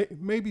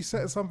 maybe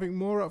set something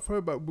more up for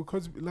her, but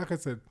because, like I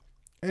said,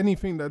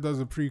 anything that does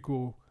a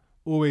prequel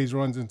always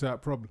runs into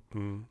that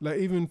problem. Like,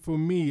 even for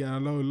me, and I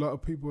know a lot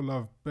of people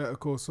love Better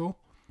Call Saul,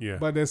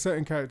 but there's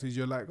certain characters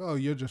you're like, oh,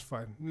 you're just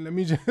fine. Let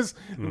me just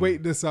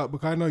wait this out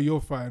because I know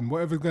you're fine.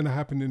 Whatever's going to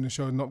happen in the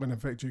show is not going to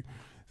affect you.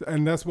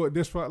 And that's what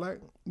this felt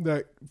like.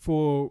 Like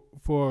for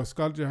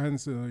Scarlett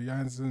Johansson or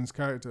Johansson's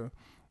character,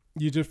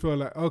 you just feel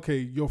like, okay,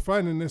 you're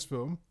fine in this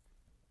film,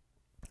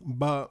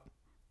 but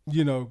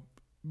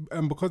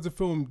and because the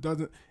film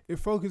it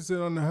focuses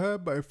on her,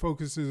 but it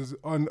focuses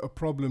on a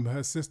problem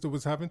her sister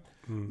was having.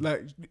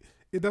 Like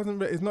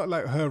it's not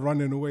like her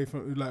running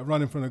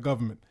from the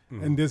government,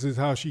 and this is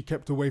how she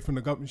kept away from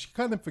the government. She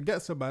kind of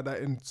forgets about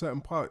that in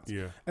certain parts,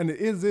 and it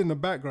is in the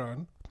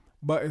background,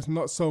 but it's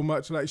not so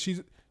much like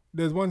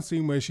there's one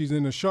scene where she's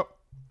in a shop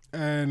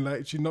and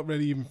like she's not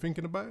really even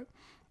thinking about it.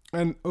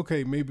 And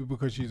okay, maybe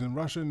because she's in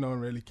Russia, no one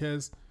really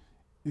cares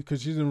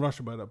because she's in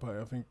Russia by that point,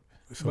 I think.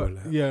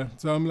 Yeah,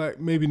 so I'm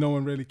like, maybe no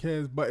one really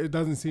cares, but it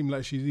doesn't seem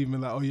like she's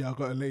even like, oh yeah, I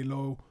got to lay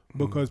low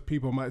because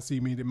people might see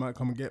me, they might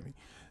come and get me.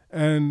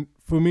 And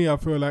for me, I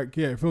feel like,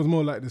 it feels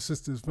more like the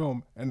sister's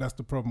film, and that's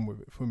the problem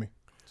with it for me.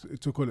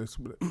 To call it,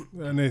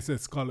 and they said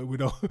Scarlet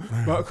Widow,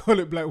 but I call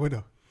it Black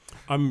Widow.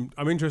 I'm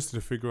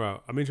interested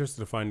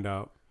to find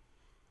out,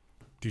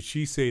 did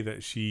she say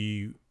that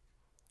she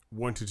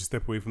wanted to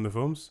step away from the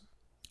films?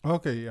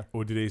 Okay, yeah.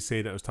 Or did they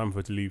say that it was time for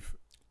her to leave?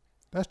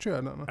 That's true, I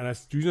don't know. And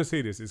the reason I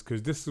say this is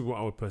because this is what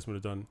I would personally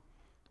have done.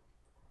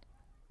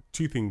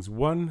 2 things.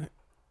 One,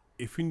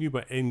 if we knew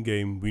by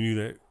Endgame, we knew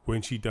that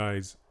when she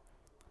dies,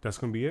 that's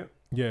going to be it.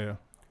 Yeah.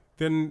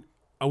 then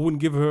I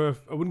wouldn't give her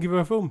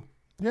a film.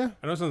 Yeah,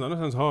 I know that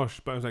sounds harsh,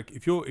 but I was like,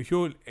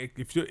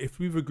 if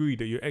we've agreed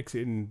that you're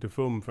exiting the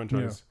film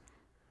franchise,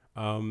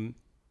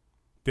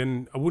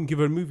 then I wouldn't give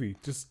her a movie.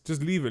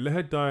 Just leave it. Let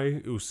her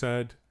die. It was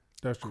sad.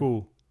 that's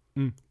Cool.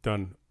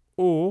 Done.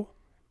 Or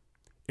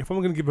if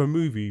I'm gonna give her a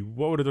movie,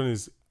 what I would have done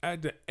is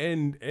at the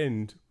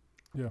end,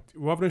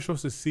 rather than show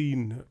us a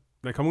scene,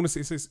 like I'm gonna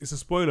say it's a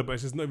spoiler, but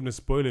it's just not even a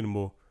spoiler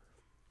anymore.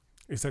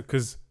 It's like,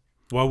 because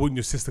why wouldn't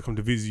your sister come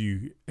to visit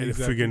you? And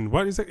friggin'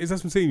 what is that? Is that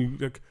what I'm saying?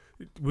 Like,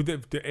 with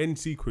the end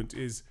sequence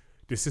is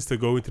the sister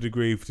going to the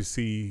grave to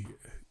see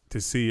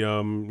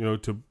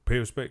to pay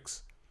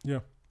respects. Yeah.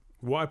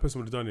 What I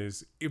personally would have done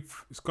is,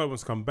 if Scarlett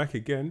wants to come back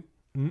again,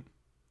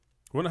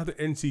 why not have the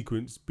end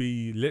sequence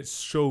be, let's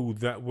show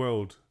that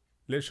world.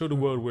 Let's show the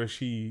world where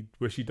she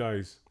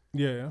dies.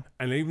 Yeah.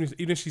 And even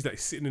if she's like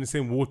sitting in the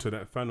same water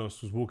that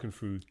Thanos was walking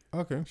through.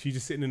 Okay. She's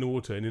just sitting in the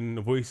water, and then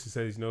a voice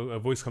says, a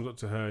voice comes up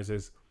to her and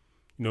says,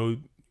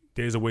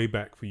 there's a way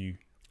back for you.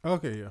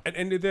 Okay, yeah. And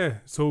end it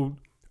there. So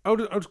I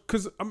would,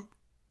 because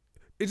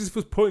it just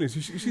feels pointless.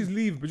 If she's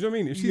leaving, but you know what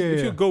I mean? If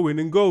you're going,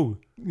 then go.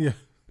 Yeah.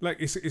 Like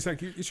it's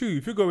like it's true.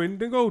 If you're going,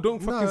 then go. Don't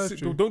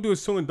fucking don't do a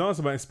song and dance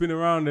about it and spin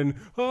around and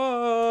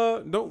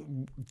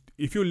don't.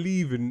 If you're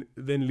leaving,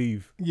 then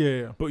leave.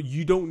 Yeah. But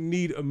you don't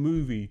need a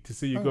movie to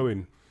see you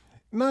going.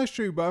 No, it's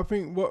true. But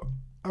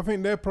I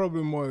think their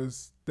problem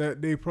was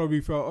that they probably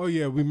felt, oh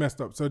yeah, we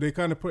messed up. So they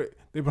kind of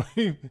they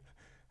probably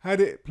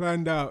had it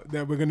planned out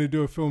that we're gonna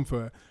do a film for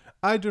her.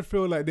 I just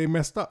feel like they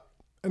messed up,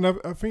 and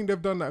I think they've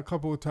done that a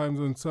couple of times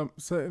on some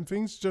certain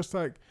things. Just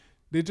like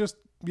they just.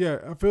 Yeah,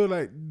 I feel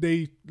like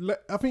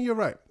I think you're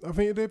right. I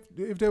think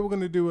if they were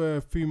going to do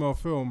a female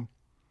film,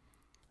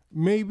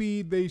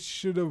 maybe they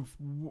should have.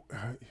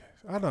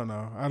 I don't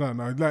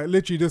know. Like,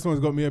 literally, this one's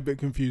got me a bit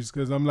confused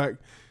because I'm like,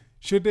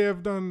 should they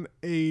have done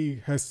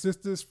her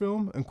sister's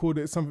film and called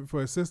it something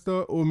for her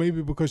sister, or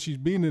maybe because she's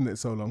been in it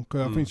so long?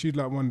 Because I think she's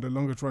like one of the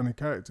longest running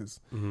characters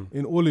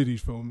in all of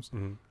these films.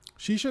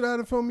 She should have had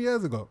a film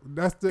years ago.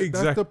 That's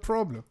the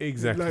problem.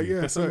 Exactly. Like,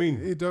 yeah, that's what I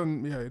mean. It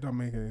don't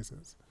make any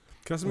sense.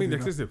 That's what I mean.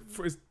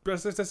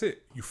 That's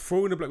it. You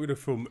throw in the Black Widow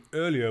film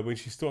earlier when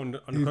she's still under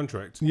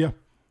contract. Yeah.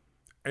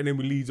 And then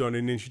we lead on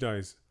and then she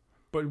dies.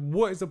 But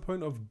what is the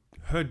point of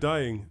her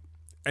dying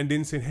and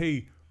then saying,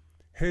 hey,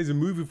 here's a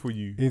movie for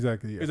you?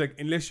 Exactly. Yeah. It's like,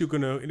 unless you're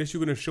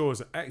gonna show us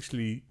that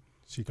actually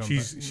she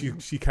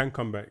can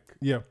come back.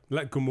 Yeah.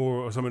 Like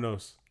Gamora or someone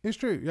else. It's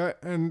true. Yeah.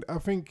 And I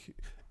think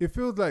it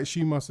feels like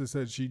she must have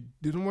said she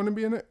didn't want to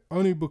be in it,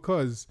 only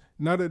because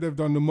now that they've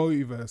done the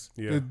multiverse,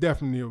 there's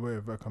definitely a way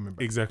of her coming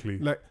back. Exactly.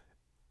 Like,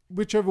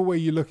 whichever way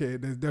you look at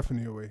it, there's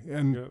definitely a way.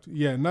 And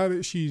now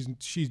that she's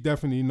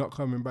definitely not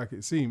coming back,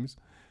 it seems,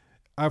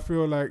 I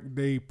feel like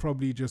they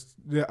probably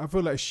I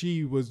feel like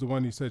she was the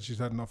one who said she's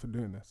had enough of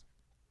doing this.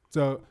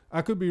 So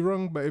I could be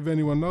wrong, but if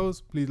anyone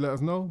knows, please let us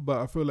know. But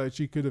I feel like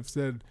she could have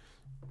said,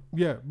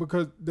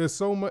 because there's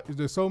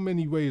so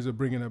many ways of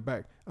bringing her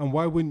back. And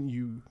why wouldn't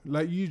you,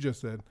 like you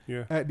just said,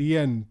 at the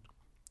end,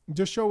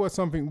 just show us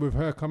something with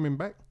her coming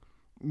back?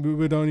 It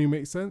would only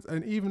make sense.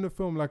 And even the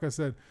film, like I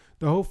said,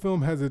 the whole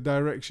film has a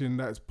direction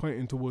that's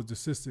pointing towards the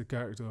sister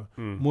character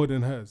more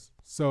than hers.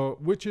 So,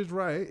 which is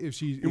right if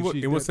she.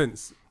 In what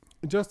sense?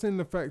 Just in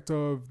the fact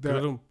of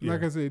that,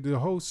 like I said, the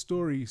whole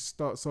story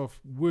starts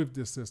off with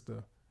the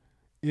sister,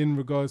 in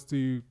regards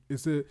to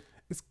it's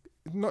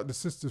not the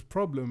sister's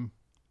problem.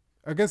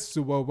 I guess it's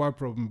a worldwide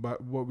problem,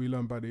 but what we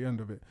learned by the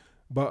end of it.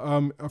 But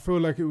I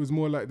feel like it was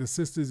more like the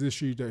sister's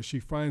issue that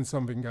she finds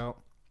something out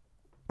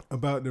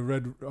about the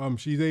red.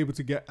 She's able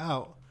to get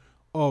out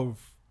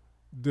of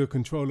the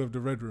control of the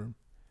Red Room,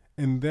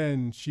 and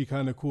then she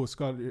kind of calls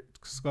Scarlett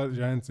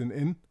Johansson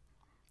in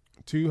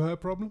to her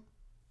problem.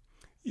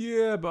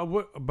 Yeah, but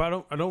I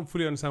don't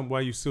fully understand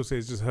why you still say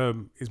it's just her.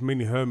 It's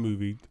mainly her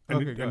movie,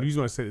 and the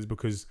reason why I say it is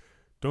because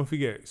don't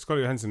forget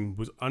Scarlett Johansson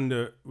was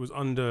under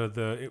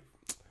the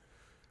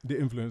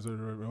influence of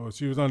the Red Room.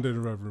 She was under the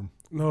Red Room.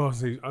 No,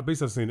 I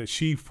basically saying that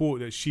she thought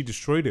that she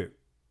destroyed it.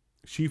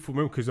 She thought,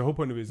 remember, because the whole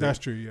point of it is that's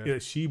true. Yeah,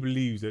 she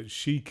believes that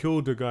she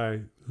killed the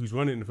guy who's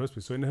running it in the first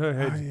place. So in her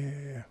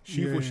head,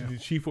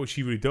 she thought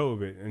she really dealt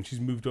with it, and she's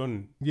moved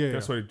on. Yeah,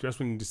 that's why. That's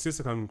when the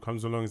sister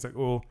comes along. It's like,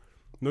 oh,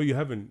 no, you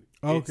haven't.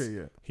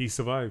 He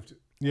survived.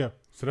 Yeah.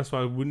 So that's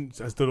why I wouldn't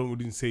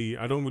say.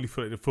 I don't really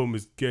feel like the film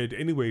is geared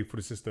anyway for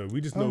the sister.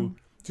 We just know,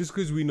 just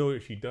because we know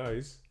that she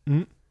dies.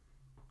 Mm-hmm.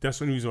 That's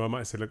the only reason why I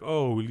might say like,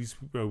 oh, at least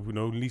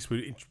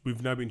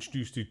we've now been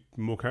introduced to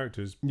more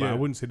characters. But I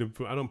wouldn't say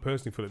I don't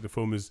personally feel like the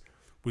film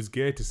was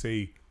geared to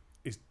say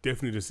it's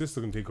definitely the sister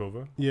can take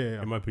over.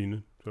 Yeah. In my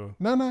opinion. So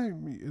no,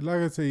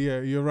 like I say,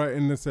 you're right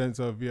in the sense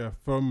of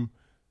from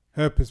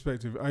her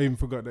perspective. I even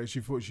forgot that she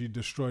thought she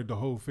destroyed the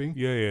whole thing.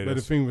 Yeah. But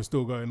the thing was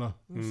still going on.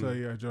 So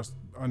just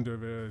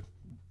under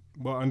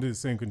the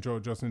same control,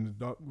 just in the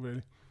dark,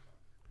 really.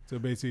 So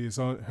basically, it's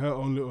on her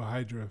own little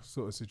Hydra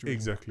sort of situation.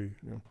 Exactly.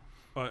 Yeah.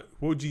 All right,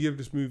 what would you give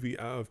this movie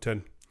out of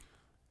 10?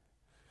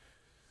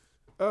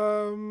 That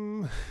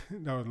was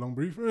a long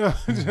brief.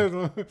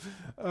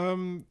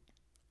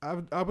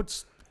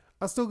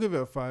 I'd still give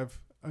it a 5.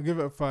 I'll give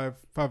it a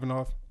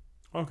 5.5.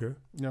 Okay.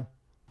 Yeah.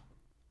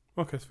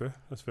 Okay,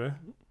 that's fair.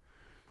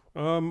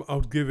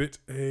 I'll give it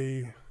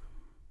a.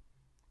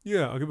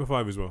 Yeah, I'll give it a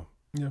 5 as well.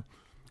 Yeah.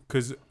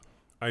 Because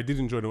I did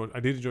enjoy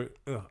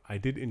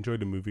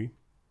the movie,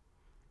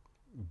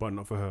 but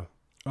not for her.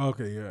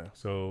 Okay, yeah.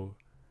 So,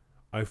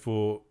 I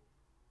thought.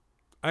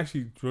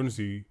 Actually, to be honest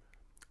with you,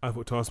 I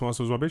thought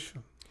Taskmaster was rubbish.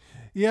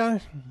 Yeah.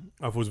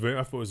 I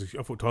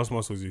thought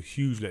Taskmaster was a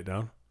huge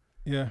letdown.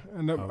 Yeah,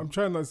 and I'm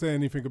trying not to say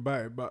anything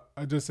about it, but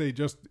I just say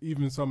just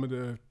even some of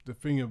the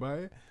thing about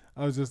it,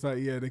 I was just like,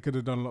 yeah, they could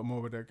have done a lot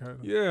more with that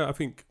character. Yeah, I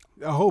think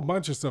a whole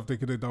bunch of stuff they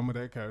could have done with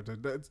that character.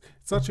 That's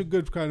such a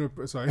good kind of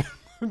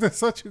there's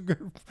such a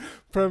good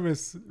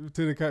premise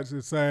to the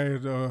character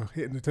side or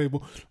hitting the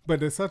table,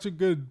 but there's such a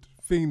good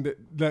thing that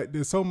like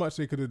there's so much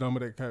they could have done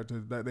with that character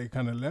that they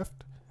kind of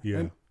left. Yeah,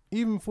 and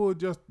even for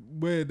just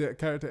where that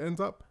character ends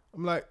up,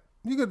 I'm like,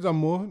 you could have done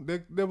more.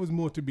 There was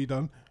more to be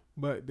done.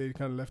 But they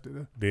kind of left it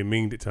there. They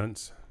minged it,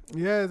 Tance.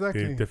 Yeah,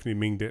 exactly. They definitely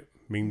minged it.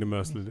 Minged the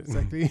merciless.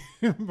 Exactly.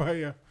 But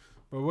yeah.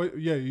 But what,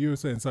 yeah, you were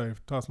saying, sorry,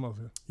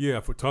 Taskmaster. Yeah,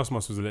 I thought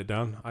Taskmaster was a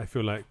letdown. I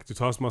feel like the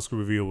Taskmaster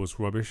reveal was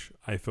rubbish.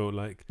 I felt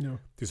like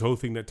this whole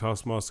thing that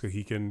Taskmaster,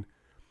 he can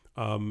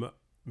copy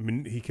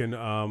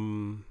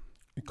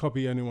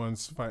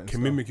anyone's fighting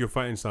style. Mimic your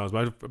fighting styles.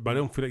 But I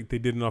don't feel like they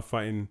did enough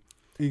fighting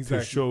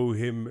to show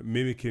him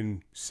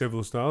mimicking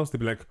several styles. They'd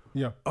be like,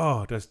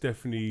 oh, that's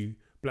definitely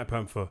Black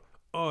Panther.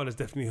 Oh, that's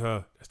definitely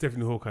her. That's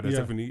definitely Hawkeye. That's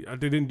definitely.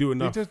 They didn't do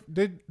enough.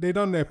 They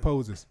done their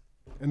poses,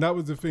 and that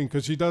was the thing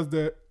because she does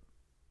the.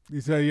 You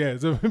say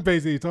so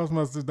basically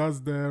Taskmaster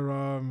does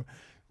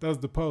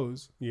the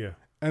pose. Yeah.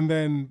 And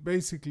then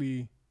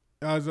basically,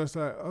 I was just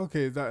like,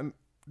 okay, that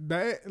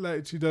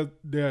like she does.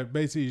 Yeah,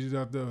 basically she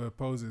does the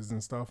poses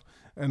and stuff,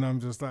 and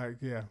I'm just like,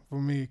 yeah, for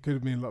me it could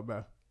have been a lot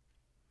better.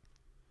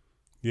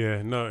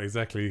 Yeah. No.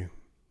 Exactly.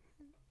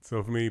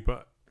 So for me,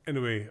 but.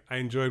 Anyway, I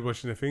enjoyed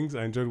watching the things.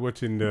 I enjoyed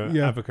watching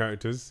the other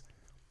characters.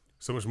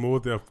 So much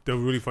more. They're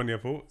really funny, I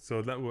thought.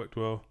 So that worked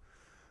well.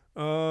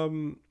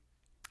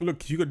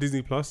 Look, you got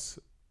Disney Plus.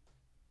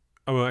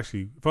 Oh, well,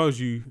 actually, if I was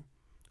you,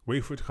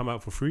 wait for it to come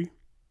out for free.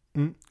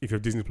 If you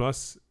have Disney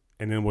Plus,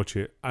 and then watch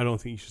it. I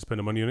don't think you should spend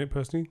the money on it,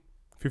 personally.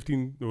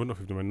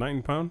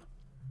 £19.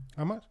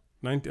 How much?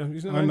 19.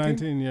 Isn't it 19?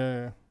 19,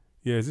 yeah.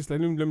 Yeah, is this, let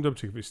me double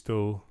check if it's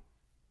still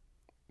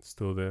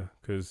there.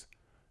 Because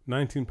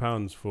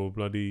 £19 for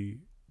bloody...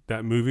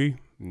 that movie,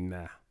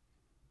 nah.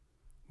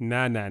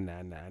 Get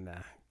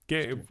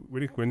it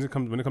when it comes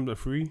to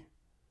free.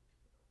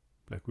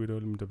 Black Widow.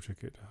 Let me double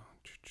check it.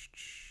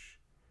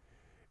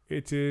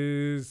 It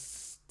is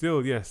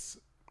still yes.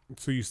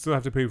 So you still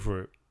have to pay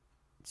for it.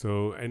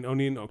 So and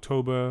only in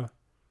October.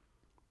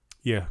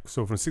 Yeah.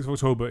 So from 6th of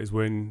October is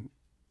when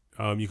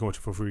you can watch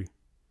it for free.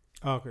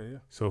 Okay. Yeah.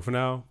 So for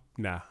now,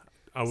 nah.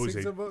 I would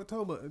 6th of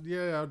October.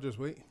 Yeah, I'll just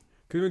wait.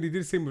 Because when they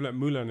did the same with like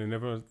Mulan and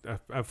everyone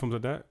have films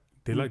like that.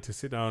 They like to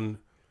sit down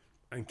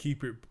and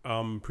keep it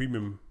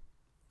premium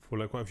for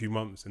like quite a few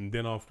months, and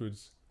then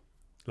afterwards,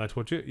 like to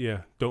watch it.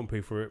 Yeah, don't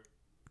pay for it.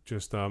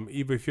 Just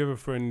either if you have a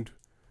friend,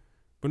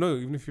 but no,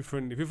 even if a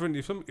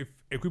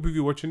group of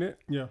you watching it,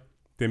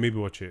 then maybe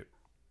watch it.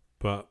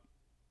 But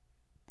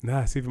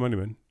save your money,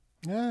 man.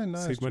 Yeah,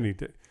 nice. Save money.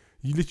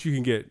 You literally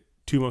can get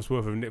 2 months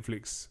worth of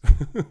Netflix.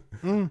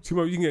 2 months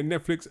you can get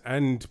Netflix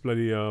and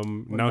bloody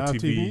Now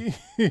TV,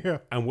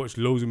 and watch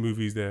loads of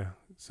movies there.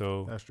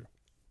 So that's true.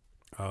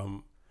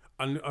 And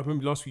I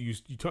remember last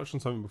week you touched on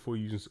something before.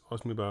 You just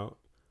asked me about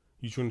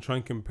you trying to try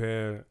and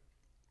compare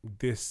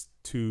this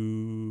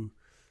to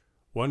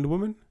Wonder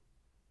Woman.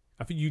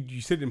 I think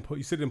you said in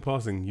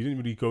passing. You didn't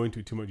really go into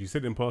it too much. You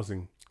said in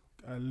passing.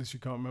 Unless you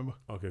can't remember.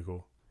 Okay,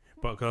 cool.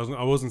 But cause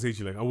I wasn't saying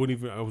to you like I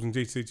wasn't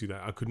say to you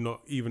that I could not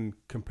even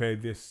compare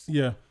this.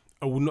 Yeah.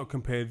 I would not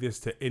compare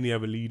this to any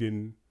other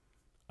leading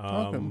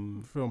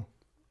film.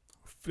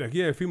 Like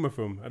female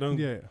film. I don't.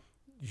 Yeah.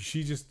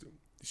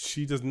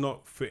 She does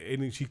not fit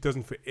any. She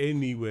doesn't fit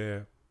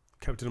anywhere.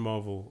 Captain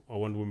Marvel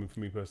or Wonder Woman for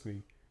me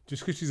personally.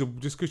 Just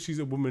because she's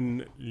a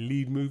woman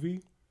lead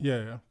movie.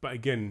 Yeah. But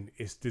again,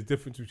 it's the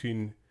difference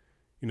between,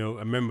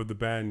 a member of the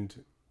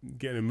band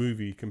getting a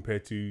movie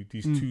compared to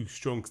these two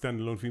strong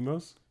standalone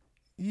females.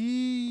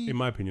 In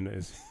my opinion, that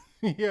is.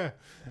 Yeah,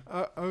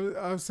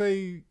 I'll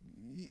say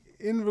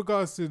in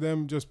regards to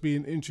them just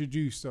being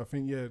introduced, I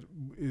think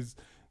is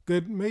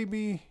good.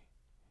 Maybe,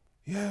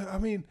 I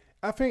mean.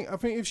 I think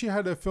if she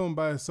had a film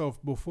by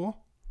herself before,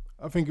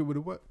 I think it would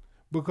have worked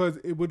because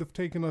it would have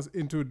taken us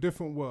into a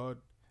different world,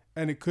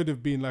 and it could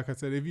have been like I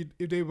said,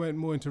 if they went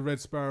more into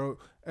Red Sparrow,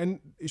 and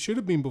it should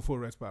have been before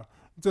Red Sparrow.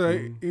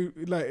 So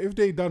if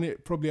they done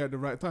it probably at the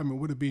right time, it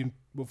would have been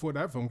before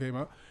that film came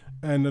out,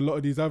 and a lot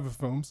of these other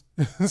films.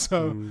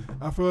 So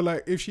I feel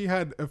like if she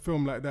had a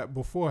film like that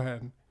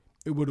beforehand,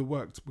 it would have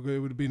worked because it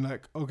would have been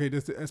like, okay,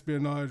 this is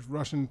espionage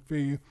Russian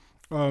thing.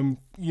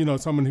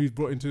 Someone who's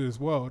brought into this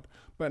world.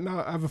 But now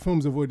other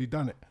films have already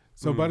done it.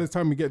 So by the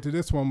time we get to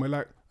this one, we're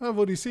like, I've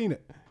already seen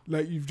it.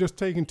 Like, you've just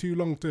taken too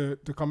long to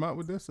come out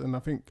with this. And I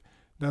think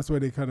that's where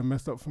they kind of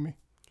messed up for me.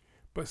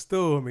 But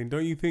still, I mean,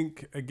 don't you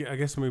think, I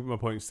guess maybe my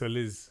point still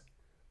is,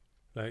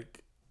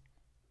 like,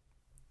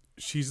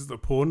 she's the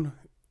pawn.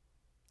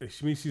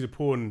 She means she's a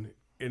pawn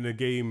in a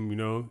game,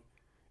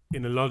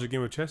 in a larger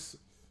game of chess.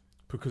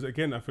 Because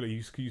again, I feel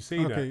like you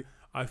say that.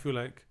 I feel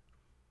like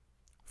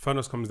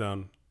Thanos comes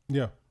down.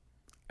 Yeah.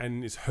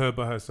 And it's her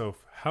by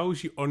herself. How is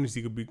she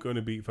honestly going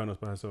to beat Thanos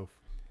by herself?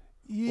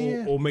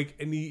 Yeah. Or make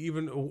any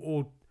even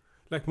or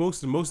like most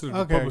of the most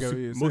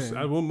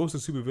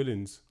of super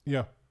villains.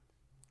 Yeah.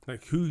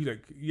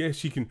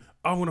 She can.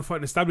 I want to fight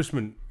the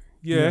establishment.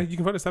 Yeah, you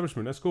can fight the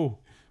establishment. That's cool.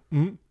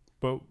 Mm-hmm.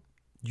 But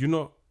you're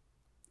not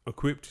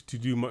equipped to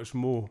do much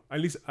more.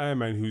 At least Iron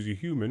Man, who's a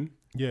human.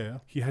 Yeah.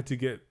 He had to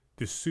get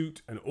the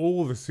suit and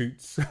all the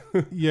suits.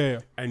 Yeah.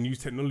 And use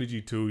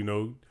technology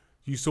to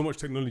use so much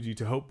technology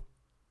to help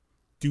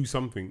do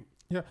something.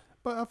 Yeah,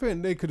 but I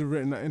think they could have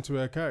written that into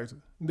her character.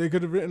 They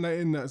could have written that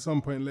in at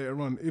some point later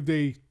on if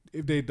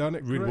they done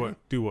it. Read what?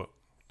 Do what?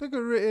 They could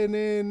have written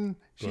in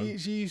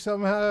she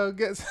somehow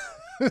gets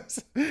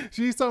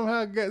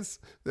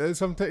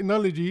some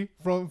technology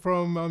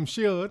from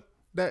Shield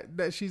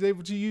that she's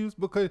able to use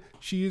because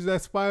she used her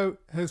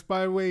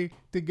spy way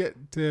to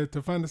get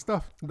to find the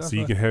stuff. So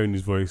you can hear in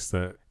his voice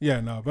that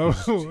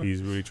but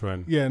he's really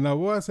trying. Yeah, no,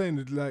 what I'm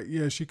saying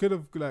is she could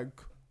have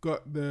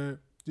got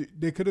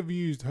they could have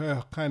used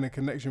her kind of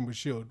connection with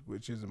Shield,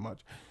 which isn't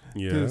much,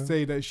 to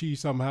say that she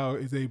somehow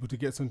is able to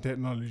get some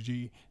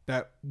technology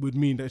that would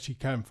mean that she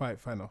can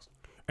fight Thanos.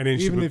 And then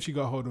even if she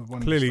got hold of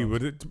one, clearly,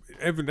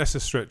 that's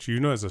a stretch.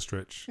 It's a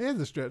stretch. It is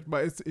a stretch,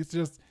 but it's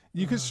just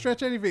you can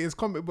stretch anything. It's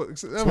comic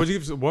books.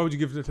 So why would you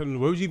give the technology?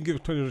 Why would you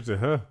give technology to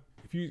her?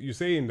 If you're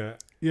saying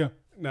that, yeah.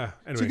 Nah,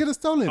 anyway. She could have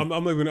stolen. I'm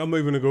not even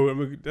gonna go.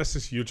 That's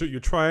just you're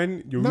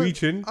trying. You're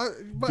reaching.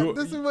 You're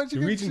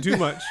reaching too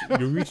much.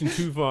 You're reaching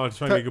too far to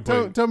try and make a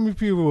point. Tell me,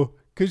 people,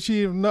 could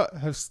she not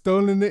have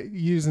stolen it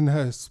using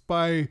her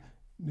spy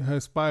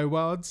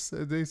words,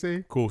 as they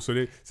say? Cool. So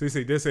they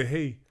say,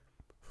 hey,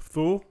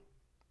 Thor,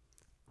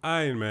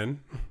 Iron Man,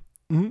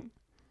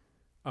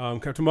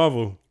 Captain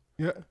Marvel.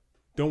 Yeah.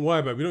 Don't worry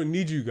about it. We don't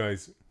need you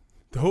guys.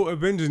 The whole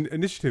Avengers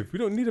Initiative. We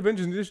don't need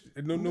Avengers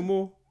Initiative no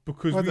more.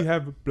 Because we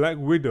have Black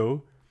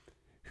Widow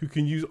who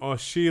can use our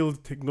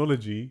shield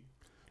technology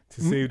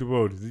to save the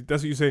world.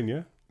 That's what you're saying,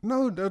 yeah?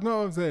 No, that's not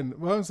what I'm saying.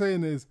 What I'm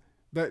saying is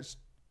that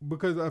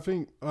because I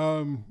think, if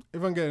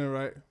I'm getting it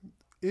right,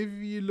 if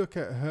you look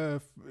at her,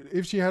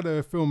 if she had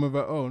a film of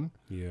her own,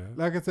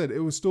 like I said, it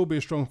would still be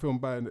a strong film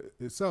by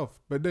itself.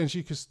 But then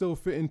she could still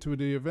fit into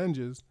the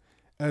Avengers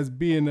as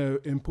being an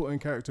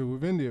important character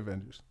within the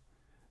Avengers.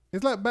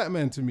 It's like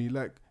Batman to me.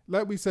 Like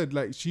we said,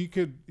 she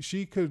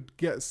could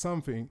get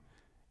something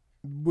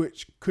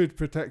which could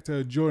protect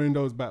her during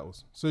those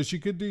battles. So she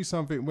could do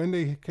something when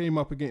they came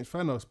up against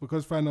Thanos,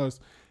 because Thanos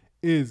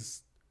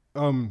is,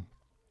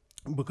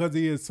 because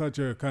he is such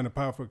a kind of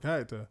powerful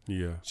character.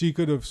 Yeah. She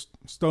could have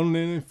stolen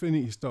an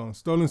Infinity Stone,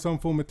 stolen some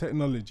form of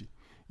technology.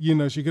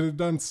 She could have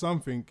done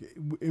something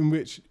in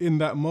which, in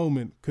that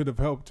moment, could have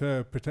helped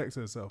her protect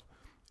herself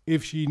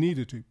if she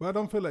needed to. But I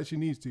don't feel like she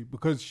needs to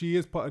because she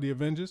is part of the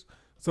Avengers,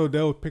 so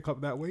they'll pick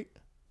up that weight.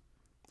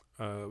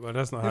 But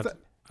that's not how.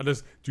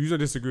 The reason I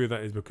disagree with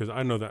that is because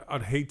I know that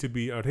I'd hate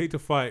to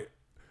fight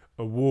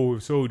a war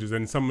with soldiers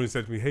and someone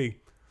said to me, hey,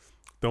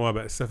 don't worry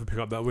about it, Seth will pick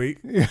up that weight.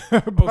 Yeah,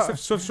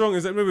 Seth's so strong.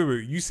 Is that,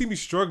 wait, you see me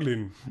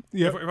struggling.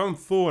 Yeah. If I'm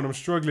Thor and I'm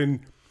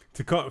struggling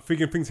to cut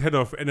things head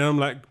off and then I'm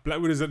like, Black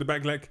Widow's at the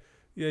back like,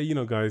 yeah,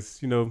 guys,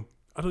 I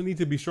don't need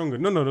to be stronger.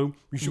 No.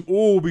 We should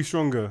all be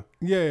stronger.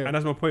 Yeah. And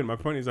that's my point. My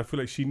point is I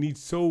feel like she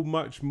needs so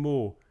much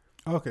more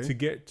to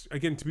get,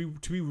 again, to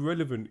be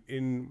relevant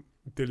in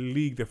the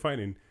league they're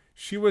fighting in.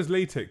 She wears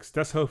latex.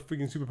 That's her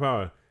freaking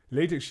superpower.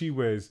 Latex she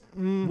wears.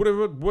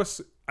 What's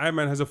Iron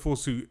Man has a full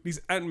suit. At least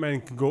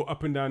Ant-Man can go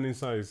up and down in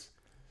size.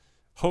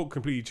 Hulk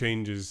completely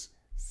changes.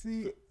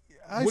 See,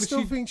 I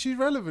still think she's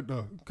relevant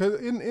though. Because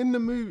in the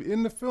movie,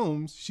 in the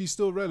films, she's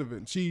still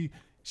relevant.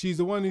 She's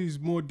the one who's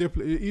more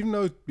diplomatic. Even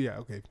though,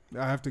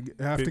 I have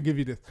to give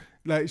you this.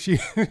 Like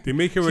they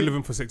make her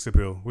relevant for sex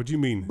appeal. What do you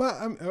mean? But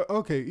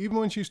okay, even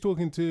when she's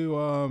talking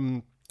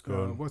to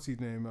what's his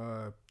name,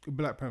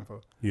 Black Panther.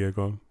 Yeah,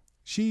 go on.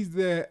 She's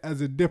there as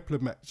a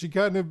diplomat. She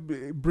kind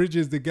of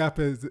bridges the gap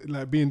as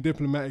like being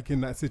diplomatic in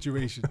that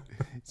situation.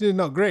 She's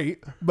not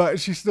great,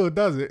 but she still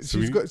does it.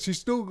 She's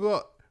still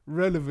got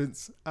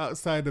relevance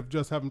outside of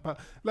just having power.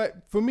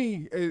 Like for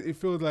me, it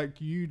feels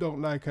like you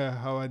don't like her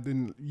how I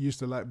didn't used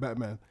to like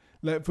Batman.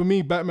 Like for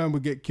me, Batman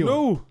would get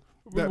killed.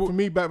 No. For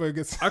me, Batman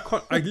gets. I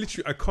can't.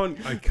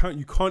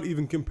 You can't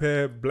even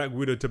compare Black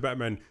Widow to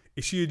Batman.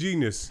 Is she a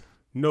genius?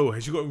 No.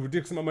 Has she got a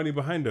ridiculous amount of money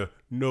behind her?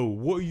 No.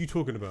 What are you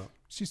talking about?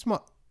 She's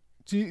smart.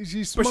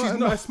 She's smart. But she's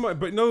not as smart.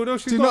 But no,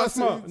 she's not as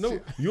smart. No,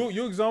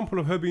 your example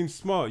of her being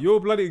smart, your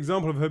bloody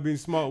example of her being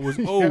smart was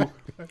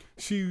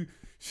she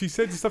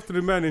said stuff to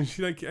the man and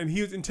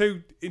he was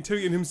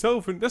interrogating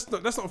himself and that's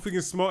not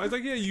freaking smart. It's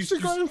like she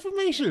got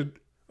information.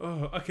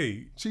 Oh,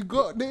 okay. She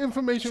got the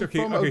information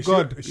from a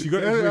god. She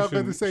got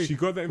information. She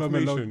got that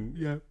information.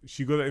 Yeah.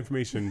 She got that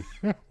information.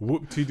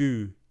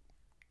 Whoop-de-doo.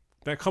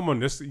 That, come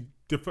on, are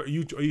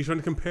you trying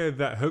to compare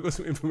that? Her got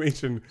some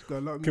information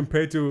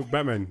compared to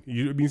Batman.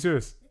 You being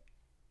serious?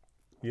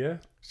 Yeah,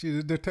 she's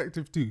a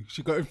detective too.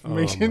 She got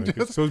information.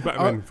 So is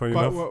Batman. Funny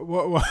enough.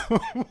 What?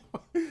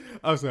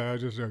 I'm sorry, I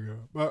was just joking.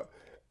 But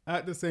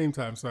at the same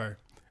time,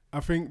 I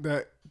think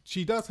that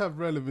she does have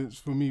relevance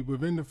for me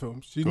within the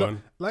film. She's not,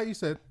 like you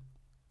said,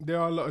 there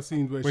are a lot of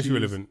scenes where she's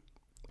relevant.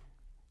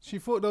 She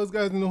fought those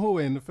guys in the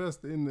hallway in the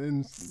first.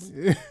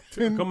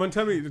 Come on,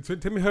 tell me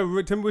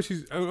where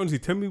she's. Honestly,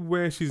 tell me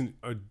where she's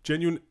a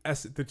genuine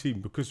asset to the team.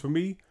 Because for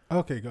me,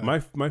 okay, go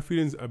ahead. My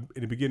feelings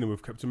in the beginning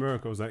with Captain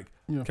America was like,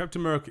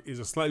 Captain America is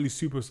a slightly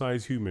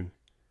supersized human.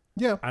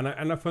 Yeah, and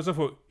at first I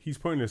thought he's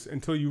pointless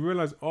until you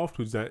realize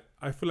afterwards that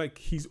I feel like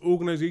his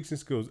organization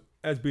skills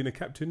as being a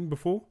captain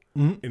before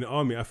in the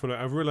army. I feel like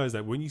I've realized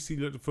that when you see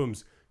the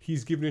films,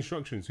 he's giving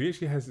instructions, so he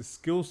actually has a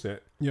skill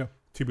set.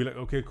 To be like,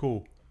 okay,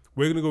 cool.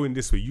 We're gonna go in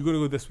this way. You're gonna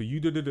go this way. You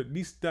do at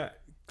least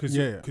that, because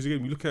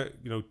again, we look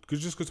at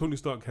because Tony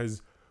Stark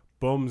has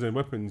bombs and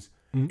weapons,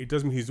 it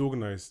doesn't mean he's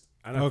organized.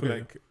 And I feel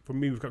like for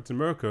me with Captain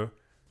America,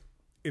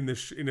 in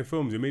the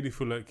films, it made it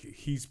feel like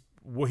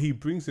what he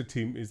brings to the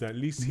team is that at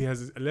least he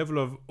has a level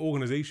of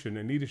organization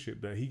and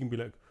leadership that he can be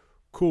like,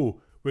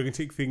 cool, we're gonna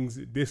take things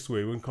this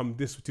way. We're gonna come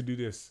this way to do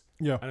this.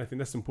 Yeah, and I think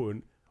that's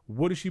important.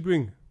 What does she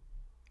bring?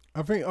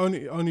 I think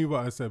only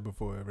what I said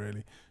before,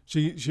 really.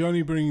 She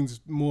only brings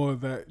more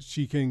that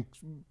she can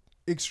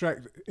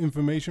extract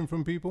information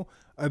from people.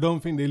 I don't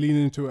think they lean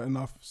into it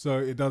enough, so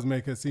it does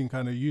make her seem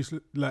kind of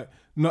useless, like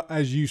not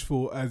as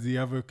useful as the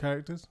other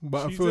characters.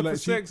 But she's I feel there like for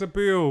sex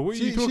appeal. What are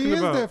you talking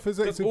about? There for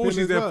sex That's appeal all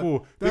she's there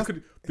for.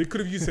 They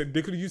could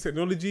have used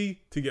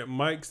technology to get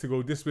mics to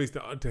go this way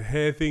to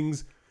hair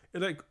things.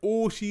 And like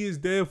all she is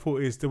there for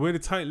is to wear the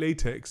tight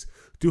latex,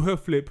 do her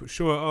flip,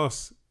 show her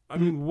ass. I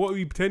mean, what are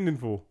we pretending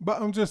for?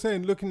 But I'm just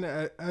saying, looking at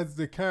it as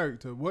the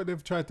character, what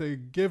they've tried to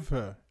give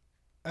her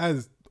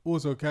as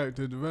also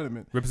character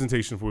development.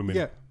 Representation for women.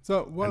 Yeah.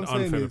 So what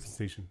I'm saying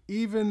is,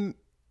 even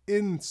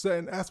in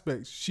certain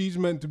aspects, she's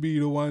meant to be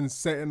the one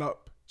setting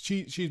up.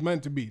 She's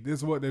meant to be. This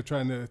is what they're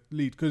trying to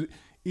lead. Because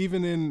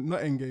even in,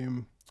 not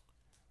Endgame,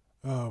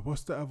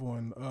 what's the other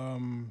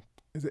one?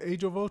 Is it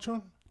Age of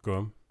Ultron? Go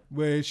on.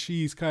 Where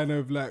she's kind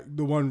of like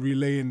the one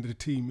relaying the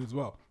team as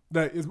well.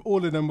 Like it's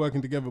all of them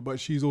working together, but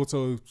she's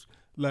also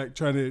like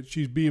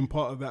she's being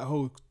part of that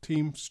whole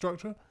team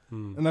structure.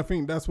 And I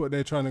think that's what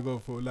they're trying to go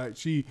for. Like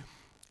she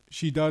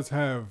does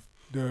have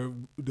the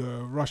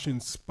Russian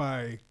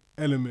spy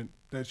element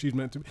that she's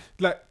meant to be.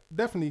 Like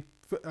definitely,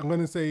 I'm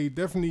gonna say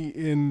definitely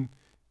in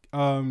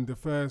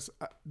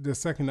the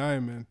second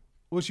Iron Man,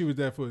 all she was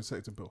there for is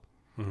sex appeal.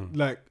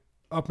 Like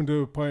up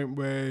until a point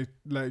where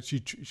like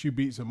she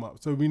beats him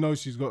up, so we know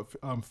she's got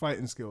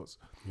fighting skills.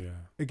 Yeah.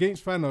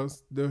 Against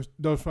Thanos,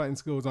 those fighting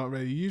skills aren't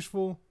really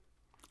useful.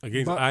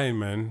 Against Iron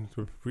Man,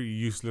 they're pretty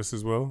useless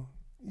as well.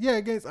 Yeah,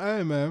 against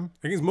Iron Man.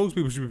 Against most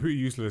people, should be pretty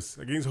useless.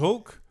 Against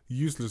Hulk,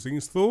 useless.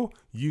 Against Thor,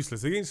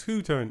 useless. Against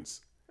who,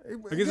 Terrence?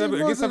 Against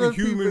a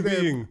human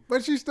being.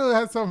 But she still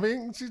had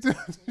something. She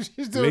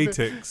still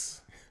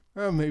latex.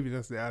 Well, maybe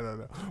that's it. I don't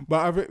know.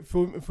 But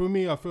for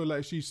me, I feel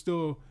like she's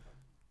still,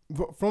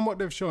 from what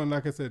they've shown,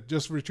 like I said,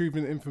 just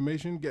retrieving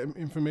information, getting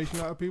information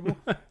out of people.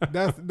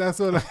 That's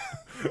all.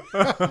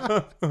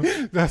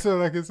 That's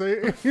all I can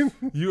say.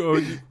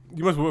 You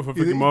must work for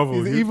freaking Marvel.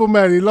 He's an evil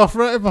man. He laughed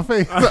right in my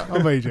face.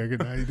 I'm only joking.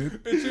 No, he did.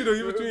 It's true though.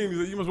 You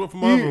mean? You must work for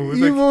Marvel.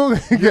 Evil.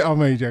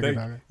 I'm only joking.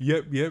 Like,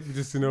 yep.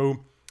 Just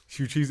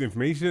she retrieves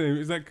information, and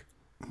it's like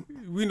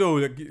we know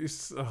that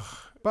it's.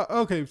 But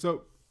okay,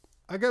 so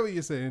I get what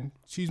you're saying.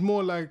 She's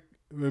more like,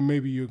 well,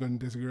 maybe you're going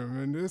to disagree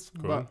on this,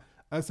 but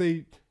I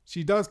say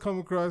she does come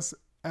across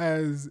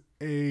as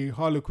a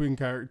Harlequin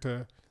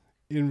character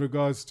in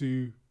regards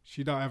to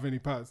she don't have any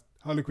powers.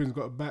 Harlequin's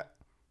got a bat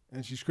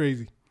and she's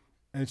crazy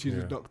and she's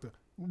a doctor.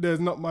 There's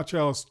not much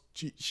else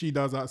she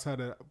does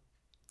outside of that.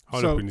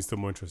 Harlequin is still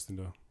more interesting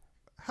though.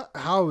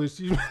 How is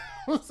she?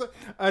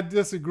 I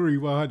disagree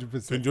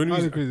 100%.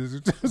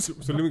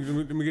 So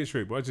let me get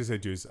straight. What I just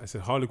said to you is, I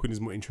said Harlequin is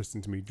more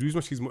interesting to me. The reason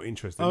why she's more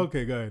interesting.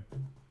 Okay, go ahead.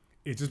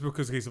 It's just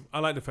because I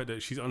like the fact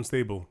that she's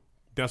unstable.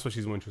 That's why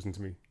she's more interesting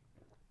to me.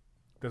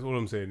 That's all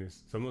I'm saying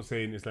is. So I'm not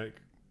saying it's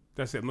like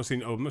that's it. I'm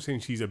not saying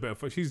she's a better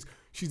fighter.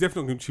 She's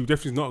definitely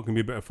not going to be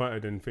a better fighter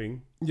than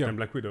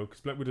Black Widow,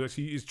 because Black Widow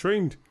actually is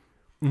trained.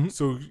 Mm-hmm.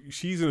 So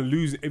she's going to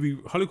lose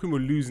Harlequin will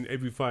lose in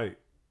every fight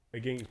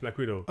against Black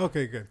Widow.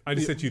 Okay, good. I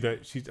just said to you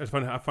that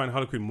I find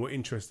Harlequin more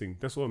interesting.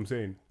 That's what I'm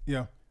saying.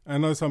 Yeah. I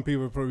know some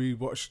people probably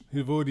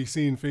who've already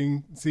seen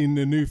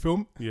the new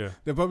film. Yeah.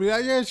 They're probably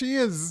like, yeah, she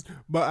is.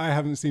 But I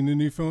haven't seen the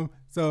new film.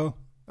 So,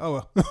 oh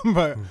well.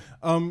 But,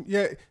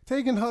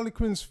 taking Harley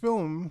Quinn's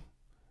film,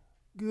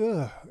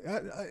 even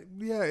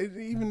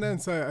then,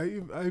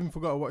 sorry, I even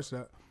forgot to watch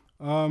that.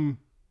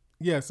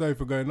 Sorry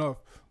for going off.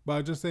 But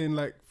I'm just saying,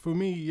 like, for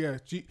me, I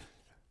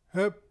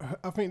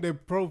think they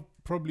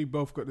probably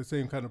both got the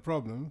same kind of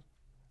problem.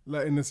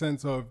 Like, in the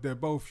sense of they're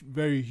both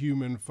very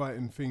human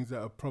fighting things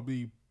that are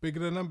probably bigger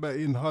than them, but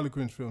in Harley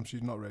Quinn's film,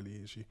 she's not really,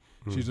 is she?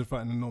 She's just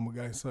fighting a normal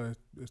guy, so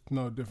it's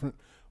no different.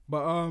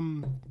 But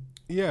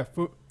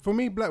for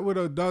me, Black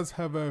Widow does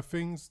have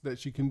things that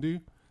she can do,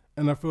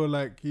 and I feel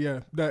like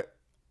that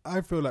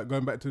I feel like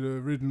going back to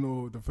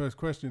the first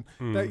question,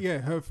 that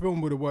her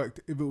film would have worked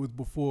if it was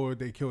before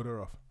they killed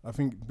her off. I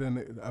think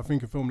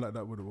a film like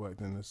that would have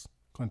worked in this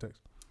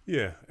context.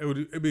 Yeah, it would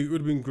have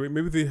been great.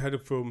 Maybe they had a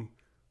film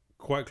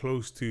quite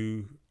close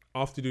to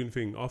after doing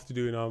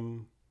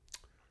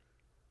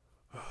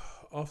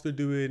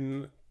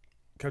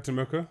Captain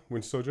America,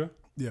 Winter Soldier.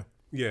 Yeah.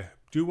 Yeah.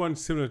 Do one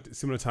similar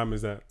time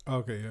as that.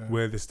 Okay, yeah.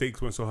 Where the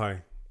stakes weren't so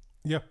high.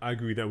 Yeah. I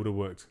agree that would have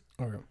worked.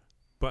 Okay.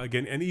 But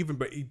again,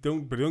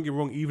 don't get me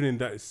wrong, even in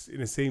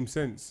the same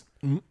sense,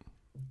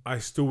 I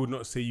still would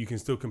not say you can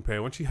still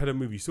compare. Once you had a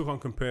movie, you still can't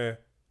compare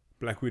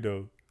Black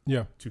Widow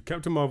to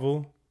Captain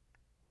Marvel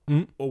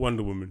or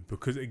Wonder Woman,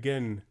 because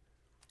again,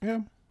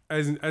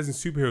 as in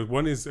superheroes,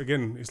 one is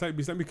again, it's like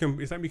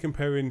me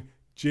comparing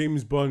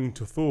James Bond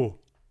to Thor.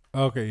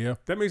 Okay, yeah,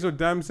 that makes no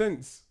damn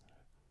sense.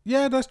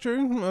 Yeah, that's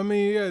true. I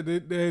mean,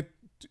 they're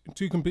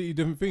two completely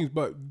different things.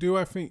 But do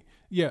I think?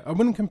 Yeah, I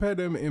wouldn't compare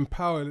them in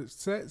power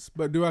sets,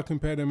 but do I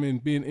compare them in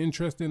being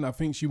interesting? I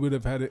think she would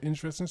have had an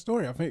interesting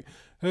story. I think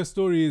her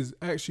story is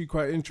actually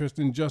quite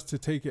interesting just to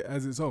take it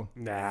as its own.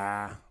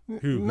 Nah.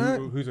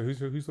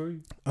 Who's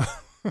story?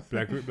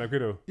 Black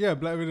Widow. Yeah,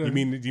 Black Widow. You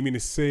mean the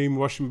same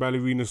Russian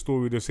ballerina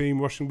story, the same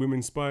Russian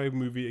women spy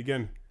movie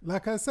again?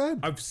 Like I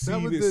said, I've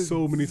seen it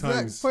so many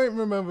times.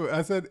 Remember,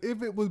 I said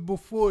if it was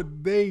before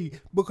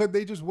because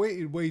they just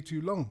waited way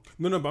too long.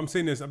 No, but I'm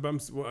saying this.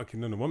 What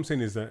I'm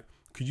saying is that,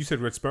 because you said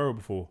Red Sparrow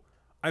before,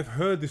 I've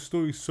heard this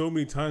story so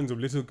many times of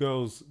little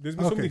girls. There's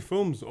been so many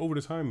films over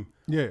the time,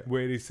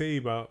 where they say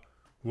about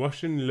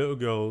Russian little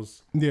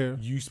girls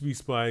used to be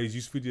spies,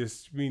 used to be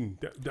just. I mean,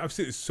 I've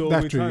seen it so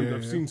many times. Yeah,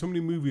 I've seen so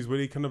many movies where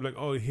they kind of like,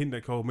 hint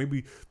like,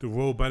 maybe the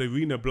royal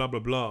ballerina, blah blah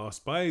blah, are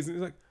spies, and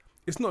it's like,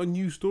 it's not a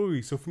new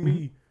story. So for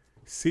me,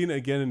 seeing it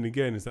again and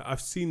again is that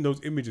I've seen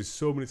those images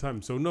so many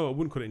times. So no, I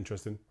wouldn't call it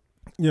interesting.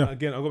 Yeah.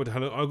 Again, I'll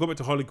go back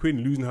to Harley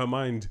Quinn losing her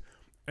mind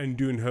and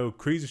doing her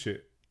crazy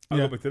shit. I'll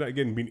go back to that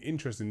again, being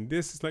interesting.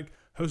 This is like,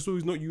 her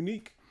story's not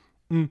unique.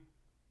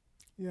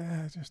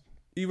 Yeah, just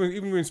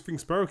even when Spring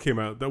Sparrow came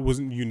out, that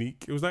wasn't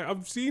unique. It was like,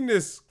 I've seen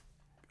this.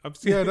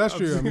 That's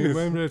true. I mean,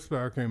 when Red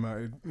Sparrow came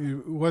out,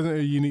 it wasn't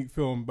a unique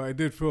film, but I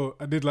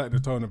did like the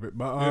tone of it.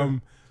 But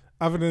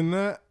other than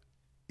that,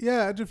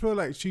 I just feel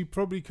like she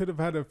probably could have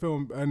had a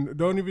film, and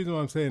the only reason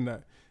why I'm saying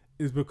that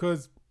is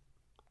because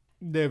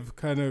they've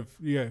kind of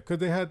because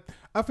they had.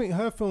 I think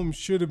her film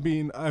should have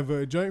been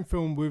either a joint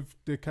film with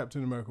the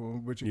Captain America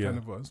one, which it kind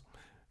of was,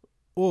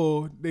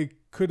 or they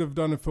could have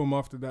done a film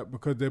after that,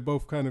 because they're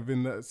both kind of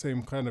in that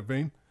same kind of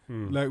vein,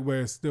 like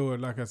where still,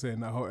 like I say, in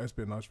that whole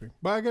espionage thing.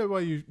 But I get why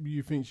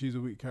you think she's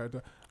a weak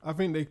character. I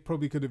think they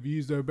probably could have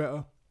used her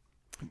better.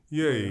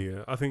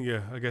 Yeah. I think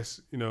I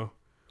guess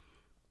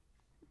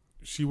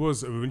she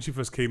was, when she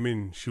first came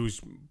in, she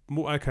was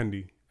more eye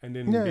candy. And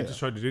then they just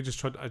tried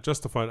to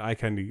justify eye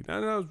candy.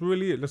 And that was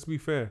really it. Let's be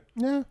fair.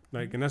 Yeah.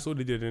 And that's all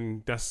they did.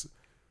 And that's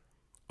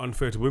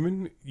unfair to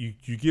women. You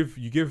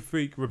give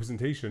fake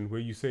representation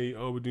where you say,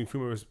 we're doing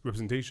female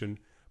representation,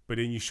 but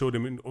then you show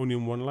them only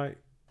in one light.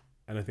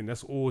 And I think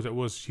that's all that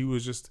was. She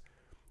was just,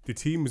 the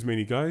team was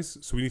mainly guys,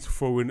 so we need to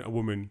throw in a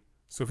woman.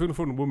 So if we're going to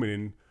throw in a woman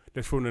in,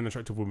 let's throw in an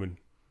attractive woman.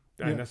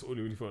 And that's all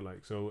it really felt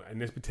like. So, and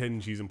let's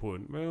pretend she's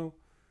important. Well,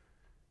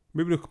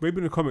 maybe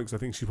in the comics, I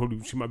think she might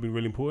have been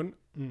really important.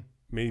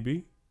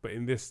 Maybe, but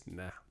in this,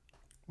 nah.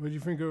 What do you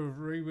think of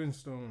Ray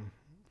Winstone?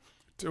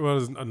 Well,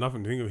 there's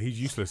nothing to think of.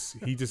 He's useless.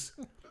 He's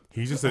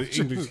just an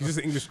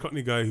English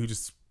Cockney guy who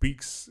just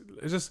speaks.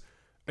 It's just,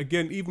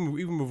 again, even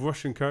with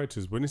Russian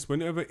characters,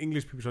 whenever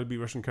English people try to be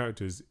Russian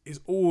characters, it's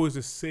always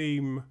the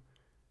same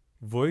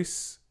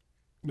voice.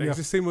 It's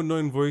the same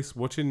annoying voice.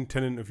 Watching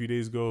Tenet a few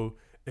days ago,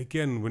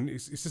 again, when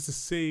it's just the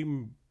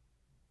same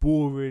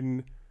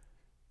boring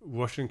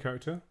Russian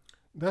character.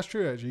 That's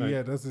true, actually.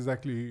 That's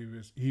exactly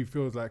who he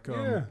feels like.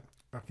 I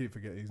keep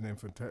forgetting his name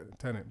for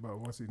Tenet, but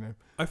what's his name?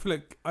 I feel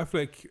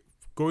like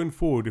going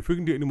forward, if we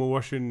can do any more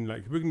Russian,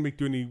 like if we can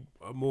do any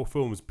more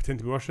films pretend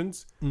to be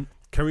Russians,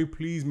 can we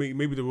please make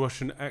maybe the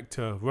Russian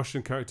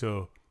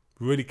character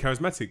really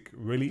charismatic,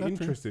 really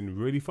interesting,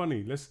 really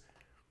funny? Let's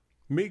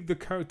make the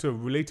character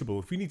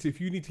relatable. If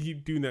you need to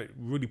keep doing that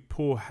really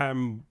poor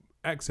ham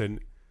accent,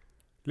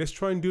 let's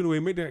try and do it in a way,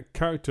 make that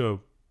character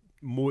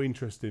more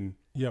interesting.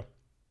 Yeah.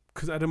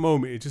 Because at the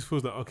moment, it just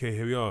feels like, okay,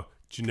 here we are,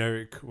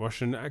 generic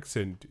Russian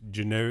accent,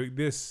 generic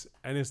this,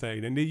 and it's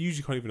like, and they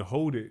usually can't even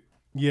hold it.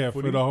 Yeah,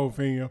 for the whole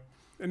thing, yeah.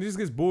 And it just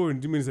gets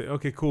boring. You mean it's like,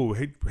 okay, cool,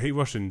 hate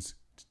Russians,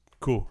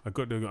 cool.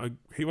 I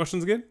hate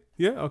Russians again?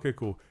 Yeah, okay,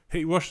 cool.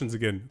 Hate Russians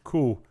again,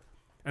 cool.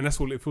 And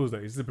that's all it feels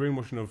like. It's the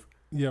brainwashing of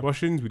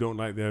Russians. We don't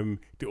like them.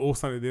 They all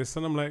sound like this,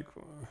 and I'm like,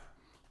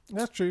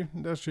 that's true.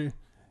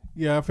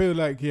 Yeah, I feel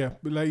like,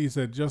 like you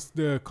said, just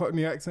the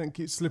Cockney accent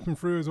keeps slipping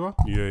through as well.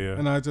 Yeah.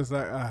 And I just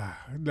like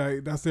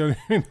that's the only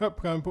thing that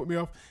kind of put me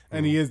off.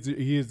 And he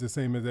is the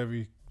same as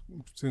every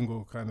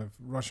single kind of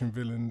Russian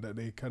villain that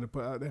they kind of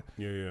put out there.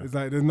 Yeah. It's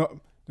like there's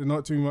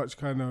not too much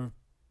kind of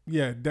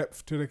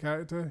depth to the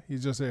character.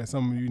 He's just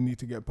someone you need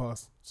to get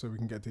past so we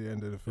can get to the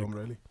end of the film,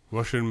 really.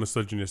 Russian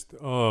misogynist.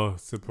 Oh,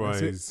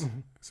 surprise.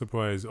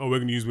 Surprise. Oh, we're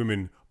going to use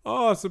women.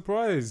 Oh,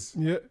 surprise.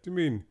 Yeah. What do you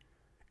mean?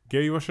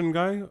 Gay Russian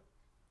guy?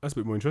 That's a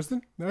bit more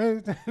interesting.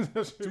 No,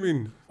 What do you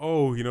mean?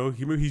 Oh,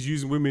 maybe he's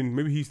using women.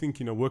 Maybe he's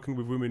thinking, working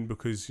with women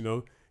because,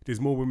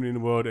 there's more women in the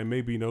world and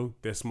maybe,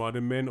 they're smarter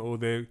than men or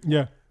they're...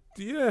 Yeah.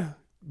 Yeah.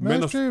 No,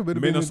 Men true,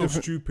 are so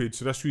stupid.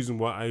 So that's the reason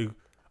why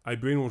I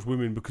brainwash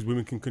women because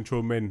women can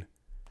control men.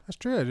 That's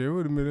true. Actually. It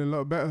would have been a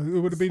lot better. It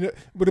would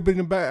have been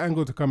a better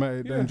angle to come at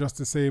it than just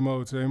the same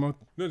old.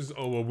 Not just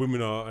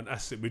women are an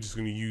asset we're just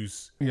going to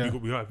use. Yeah.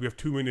 We have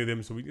too many of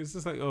them, so it's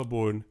just like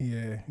boring.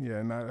 Yeah.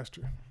 No, that's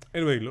true.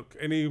 Anyway, look.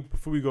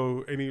 Before we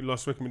go, any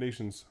last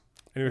recommendations?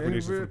 Any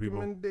recommendations for people?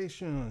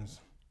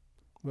 Recommendations.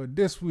 Well,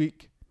 this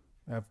week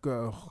I've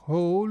got a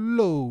whole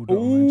load.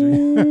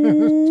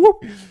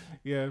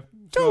 Yeah.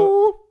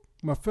 So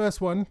my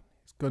first one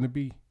is gonna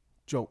be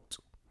Jolt.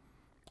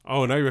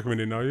 Oh, now you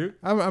recommend it, now you?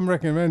 I'm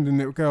recommending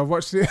it because I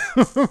watched it.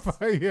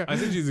 Yeah. I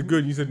said it's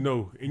good. You said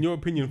no. In your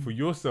opinion, for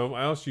yourself,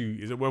 I asked you,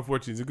 is it worth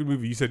watching? It's a good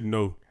movie. You said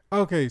no.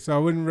 Okay, so I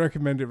wouldn't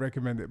recommend it,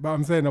 but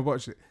I'm saying I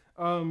watched it.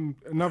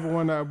 Another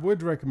one that I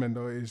would recommend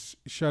though is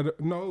Shadow.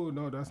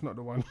 No, that's not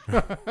the one.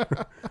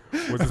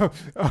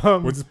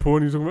 What's this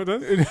porn you're talking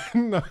about then?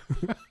 No.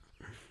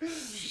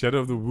 Shadow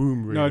of the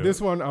Womb. Radio. No, this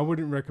one I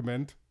wouldn't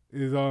recommend.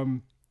 Is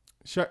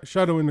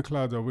Shadow in the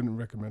Clouds. I wouldn't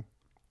recommend.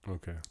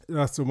 Okay.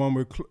 That's the one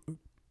with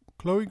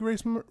Chloe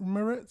Grace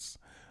Moretz.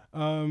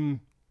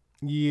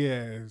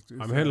 Yeah.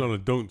 I'm heading on the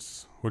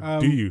don'ts.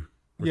 What do you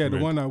recommend? Yeah,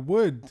 the one I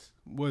would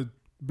was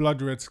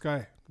Blood Red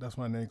Sky. That's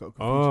my name got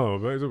confused. Oh,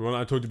 that's the one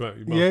I told you about.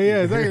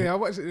 Yeah, exactly. I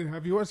watched it.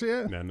 Have you watched it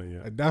yet? No, not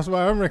yet. That's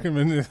why I'm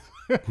recommending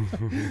it.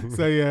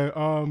 So yeah,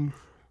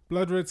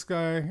 Blood Red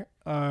Sky,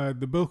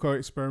 the Bilko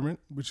Experiment,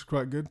 which is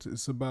quite good.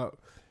 It's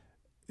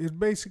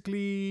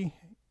basically,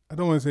 I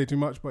don't want to say too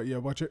much, but yeah,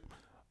 watch it.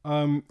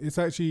 It's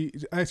actually,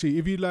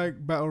 if you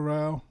like Battle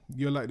Royale,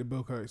 you'll like the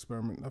Bilko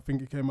Experiment. I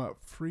think it came out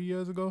 3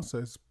 years ago, so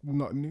it's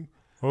not new.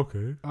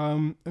 Okay.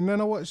 And then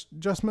I watched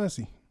Just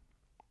Mercy.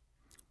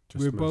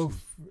 We're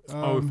both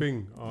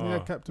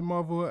Captain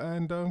Marvel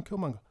and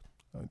Killmonger.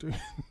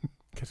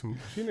 She's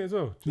in it as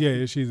well.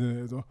 Yeah, she's in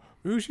it as well.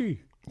 Who's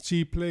she?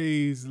 She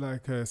plays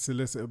like a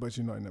solicitor, but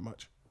she's not in it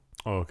much.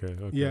 Oh, okay.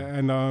 Yeah,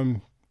 and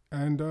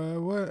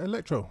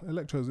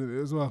Electro's in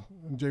it as well.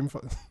 And Jamie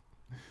Foxx.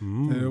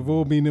 They've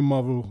all been in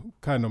Marvel,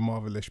 kind of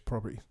Marvelish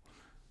properties.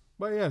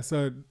 But yeah,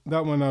 so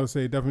that one I would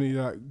say definitely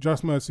like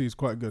Just Mercy is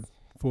quite good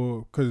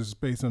because it's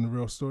based on a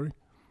real story.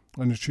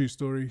 On a true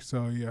story.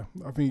 So yeah,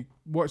 I think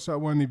watch that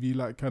one if you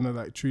like kind of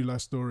like true life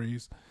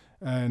stories.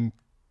 And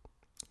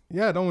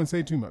yeah, I don't want to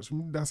say too much.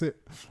 That's it.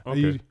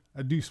 Okay.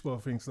 I do spoil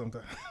things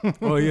sometimes.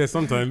 Oh yeah,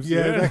 sometimes.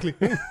 Yeah, exactly.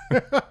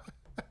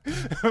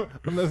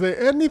 I'm not saying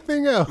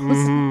anything else.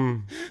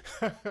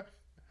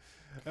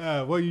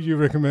 What do you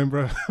recommend,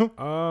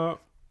 bro?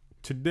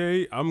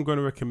 Today I'm going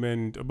to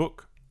recommend a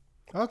book.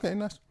 Okay,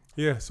 nice.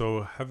 Yeah,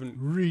 so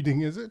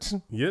reading, is it?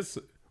 Yes,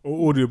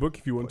 or audiobook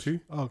if you want to.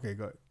 Okay,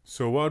 got it.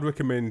 So what I'd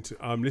recommend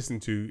listening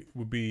to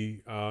would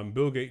be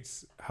Bill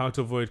Gates' How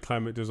to Avoid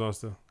Climate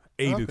Disaster.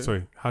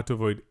 How to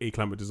Avoid a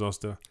Climate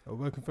Disaster. I'm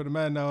working for the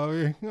man now, are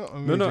we?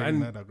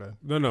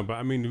 No, but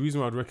I mean the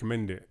reason why I'd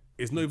recommend it,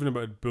 it's not even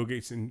about Bill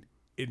Gates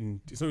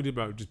it's not really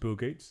about just Bill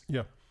Gates.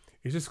 Yeah.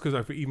 It's just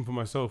because even for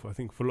myself, I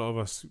think for a lot of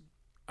us,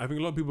 I think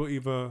a lot of people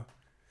you're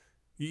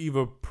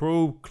either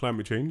pro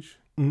climate change,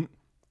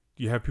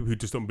 you have people who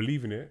just don't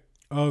believe in it.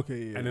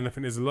 Okay, yeah. And then I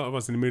think there's a lot of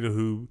us in the middle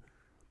who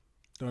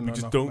I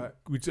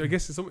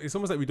guess it's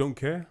almost like we don't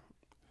care.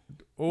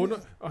 Or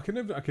not. I don't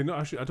even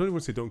want to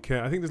say don't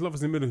care. I think there's a lot of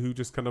us in the middle who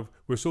just kind of,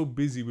 we're so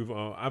busy with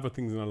our other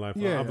things in our life,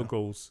 our other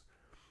goals,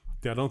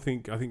 that I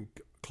think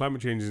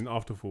climate change is an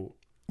afterthought.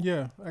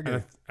 Yeah, I get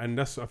it. And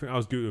I think I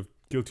was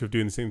guilty of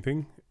doing the same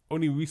thing.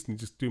 Only recently,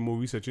 just doing more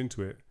research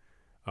into it,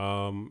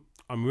 I'm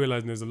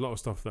realizing there's a lot of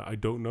stuff that I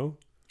don't know.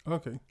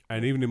 Okay.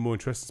 And even more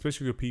interesting,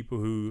 especially for people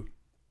who,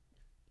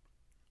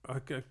 I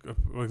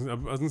was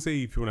going to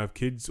say if you want to have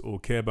kids or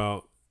care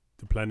about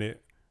the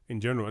planet in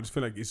general, I just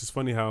feel like it's just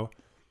funny how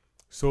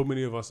so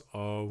many of us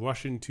are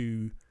rushing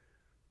to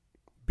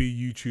be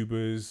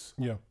YouTubers,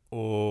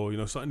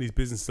 or starting these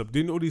businesses up,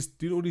 doing all these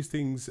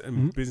things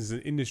and business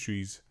and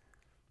industries,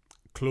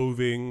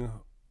 clothing,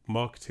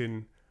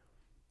 marketing.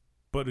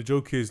 But the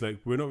joke is like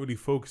we're not really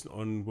focused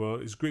on. Well,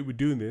 it's great we're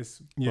doing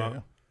this,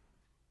 but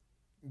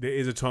there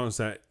is a chance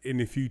that in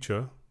the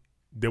future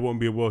there won't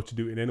be a world to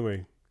do it in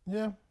anyway.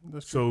 Yeah,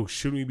 that's true. So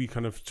shouldn't we be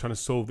kind of trying to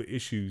solve the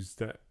issues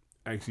that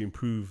actually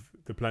improve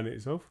the planet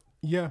itself?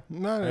 Yeah,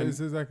 no, it's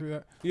exactly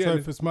that. Yeah,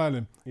 sorry for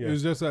smiling. Yeah. It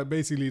was just that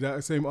basically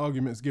that same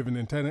argument's given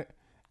in Tenet.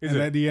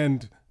 At the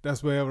end,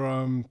 that's where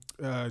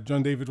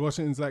John David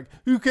Washington's like,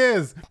 who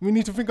cares? We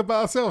need to think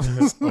about ourselves.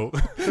 So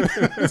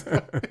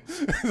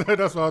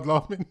that's why I was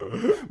laughing.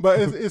 But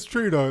it's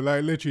true though.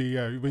 Like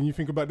literally, when you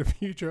think about the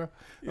future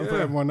and for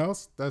everyone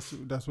else, that's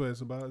what it's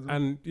about.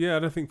 And I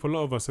don't think for a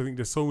lot of us, I think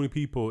there's so many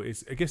people.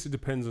 I guess it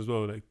depends as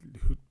well. Like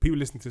people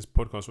listening to this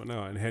podcast right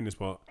now and hearing this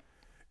part.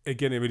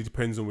 Again, it really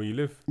depends on where you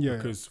live.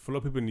 Because for a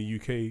lot of people in the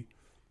UK,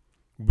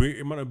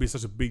 it might not be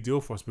such a big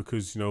deal for us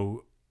because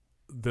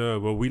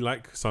we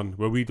like sun,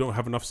 where we don't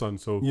have enough sun.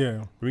 So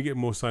when we get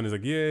more sun, it's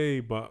like yay.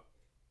 But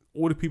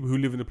all the people who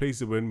live in the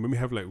places when we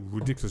have like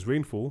ridiculous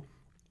rainfall,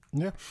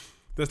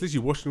 that's literally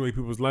washing away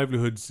people's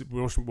livelihoods,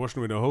 washing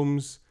away their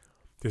homes.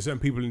 There's certain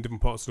people in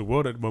different parts of the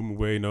world at the moment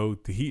where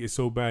the heat is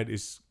so bad.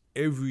 It's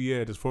every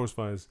year there's forest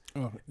fires,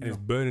 and it's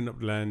burning up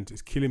the land.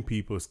 It's killing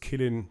people. It's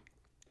killing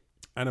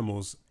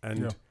animals.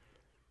 And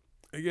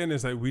again,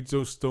 it's like we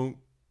just don't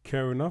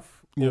care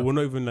enough. Or we're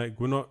not even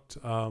we're not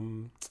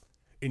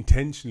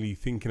intentionally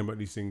thinking about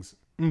these things.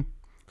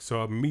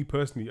 So me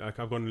personally, I've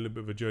gone on a little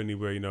bit of a journey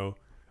where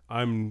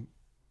I'm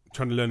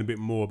trying to learn a bit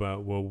more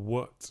about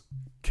what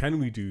can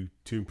we do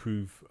to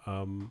improve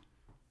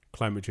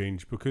climate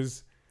change,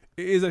 because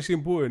it is actually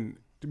important.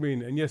 I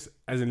mean, and yes,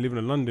 as in living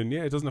in London,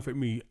 it doesn't affect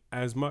me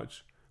as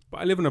much,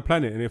 but I live on a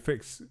planet and it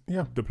affects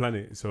the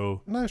planet.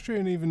 So no, it's true.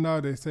 And even now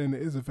they're saying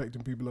it is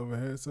affecting people over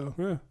here. So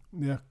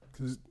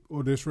because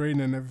all this rain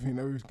and everything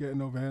that we're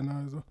getting over here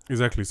now as well.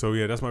 Exactly. So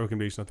that's my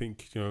recommendation.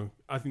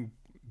 I think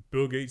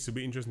Bill Gates would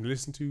be interesting to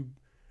listen to,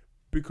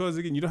 because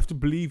again, you don't have to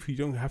believe, you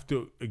don't have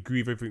to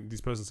agree with everything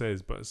this person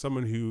says, but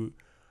someone who,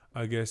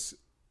 I guess,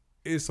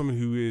 is someone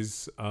who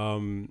is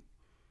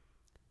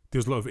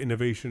there's a lot of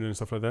innovation and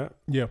stuff like that.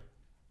 Yeah.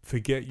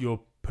 Forget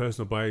your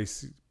personal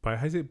biases?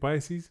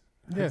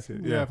 Yeah, I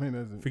think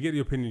that's it. Forget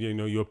your opinion,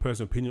 your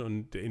personal opinion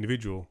on the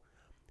individual.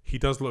 He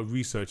does a lot of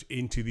research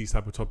into these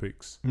type of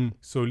topics.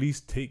 So at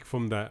least take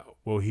from that,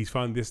 well, he's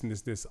found this and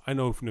this. I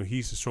know,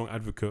 he's a strong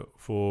advocate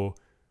for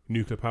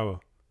nuclear power.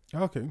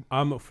 Okay.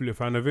 I'm not fully a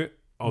fan of it,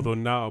 although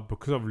now,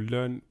 because I've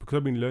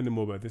been learning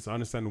more about this, I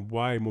understand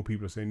why more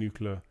people are saying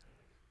nuclear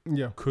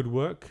could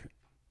work.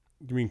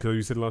 I mean, because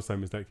you said last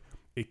time, it's like,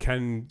 it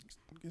can...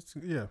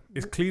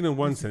 It's clean in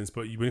one sense,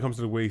 but when it comes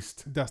to the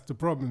waste, that's the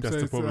problem.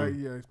 It's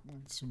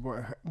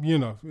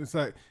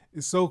like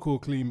it's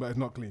so-called clean, but it's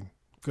not clean.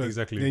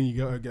 Exactly. Then you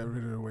gotta get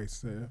rid of the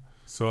waste.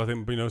 So I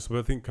think,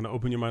 kind of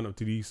open your mind up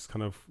to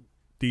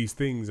these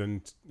things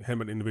and hear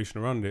about innovation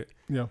around it.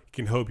 Yeah,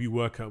 can help you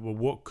work out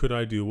what could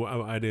I do, what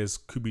other ideas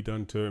could be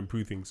done to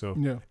improve things. So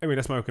anyway,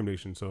 that's my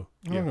recommendation. So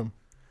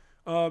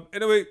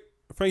anyway,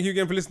 thank you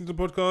again for listening to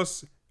the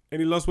podcast.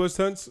 Any last words,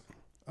 Terence?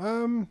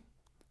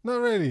 Not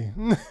really.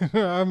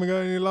 I haven't got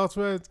any last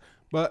words,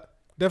 but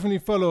definitely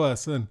follow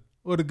us on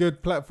all the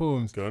good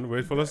platforms. Go on,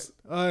 wait for us.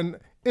 On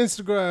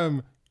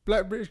Instagram,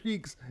 Black British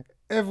Geeks,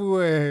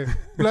 everywhere.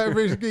 Black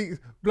British Geeks,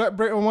 Black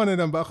Brit on one of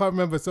them, but I can't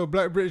remember. So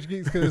Black British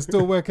Geeks can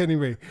still work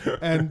anyway.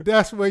 And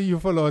that's where you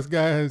follow us,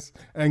 guys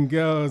and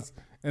girls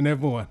and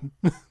everyone.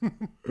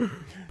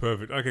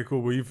 Perfect. Okay,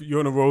 cool. Well,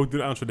 you're on a roll. Do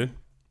the outro then.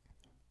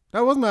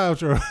 That was my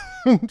outro.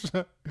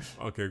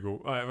 Okay,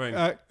 cool. All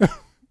right.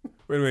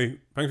 Anyway,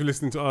 thanks for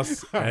listening to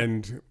us,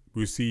 and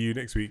we'll see you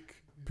next week.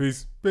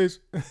 Peace. Peace.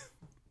 Yeah,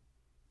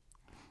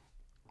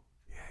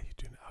 you're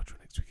doing the outro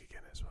next week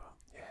again as well.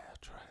 Yeah, I'll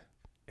try.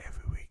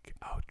 Every week,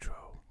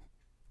 outro.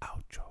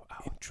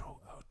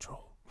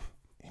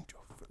 Intro.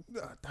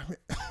 Damn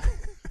it.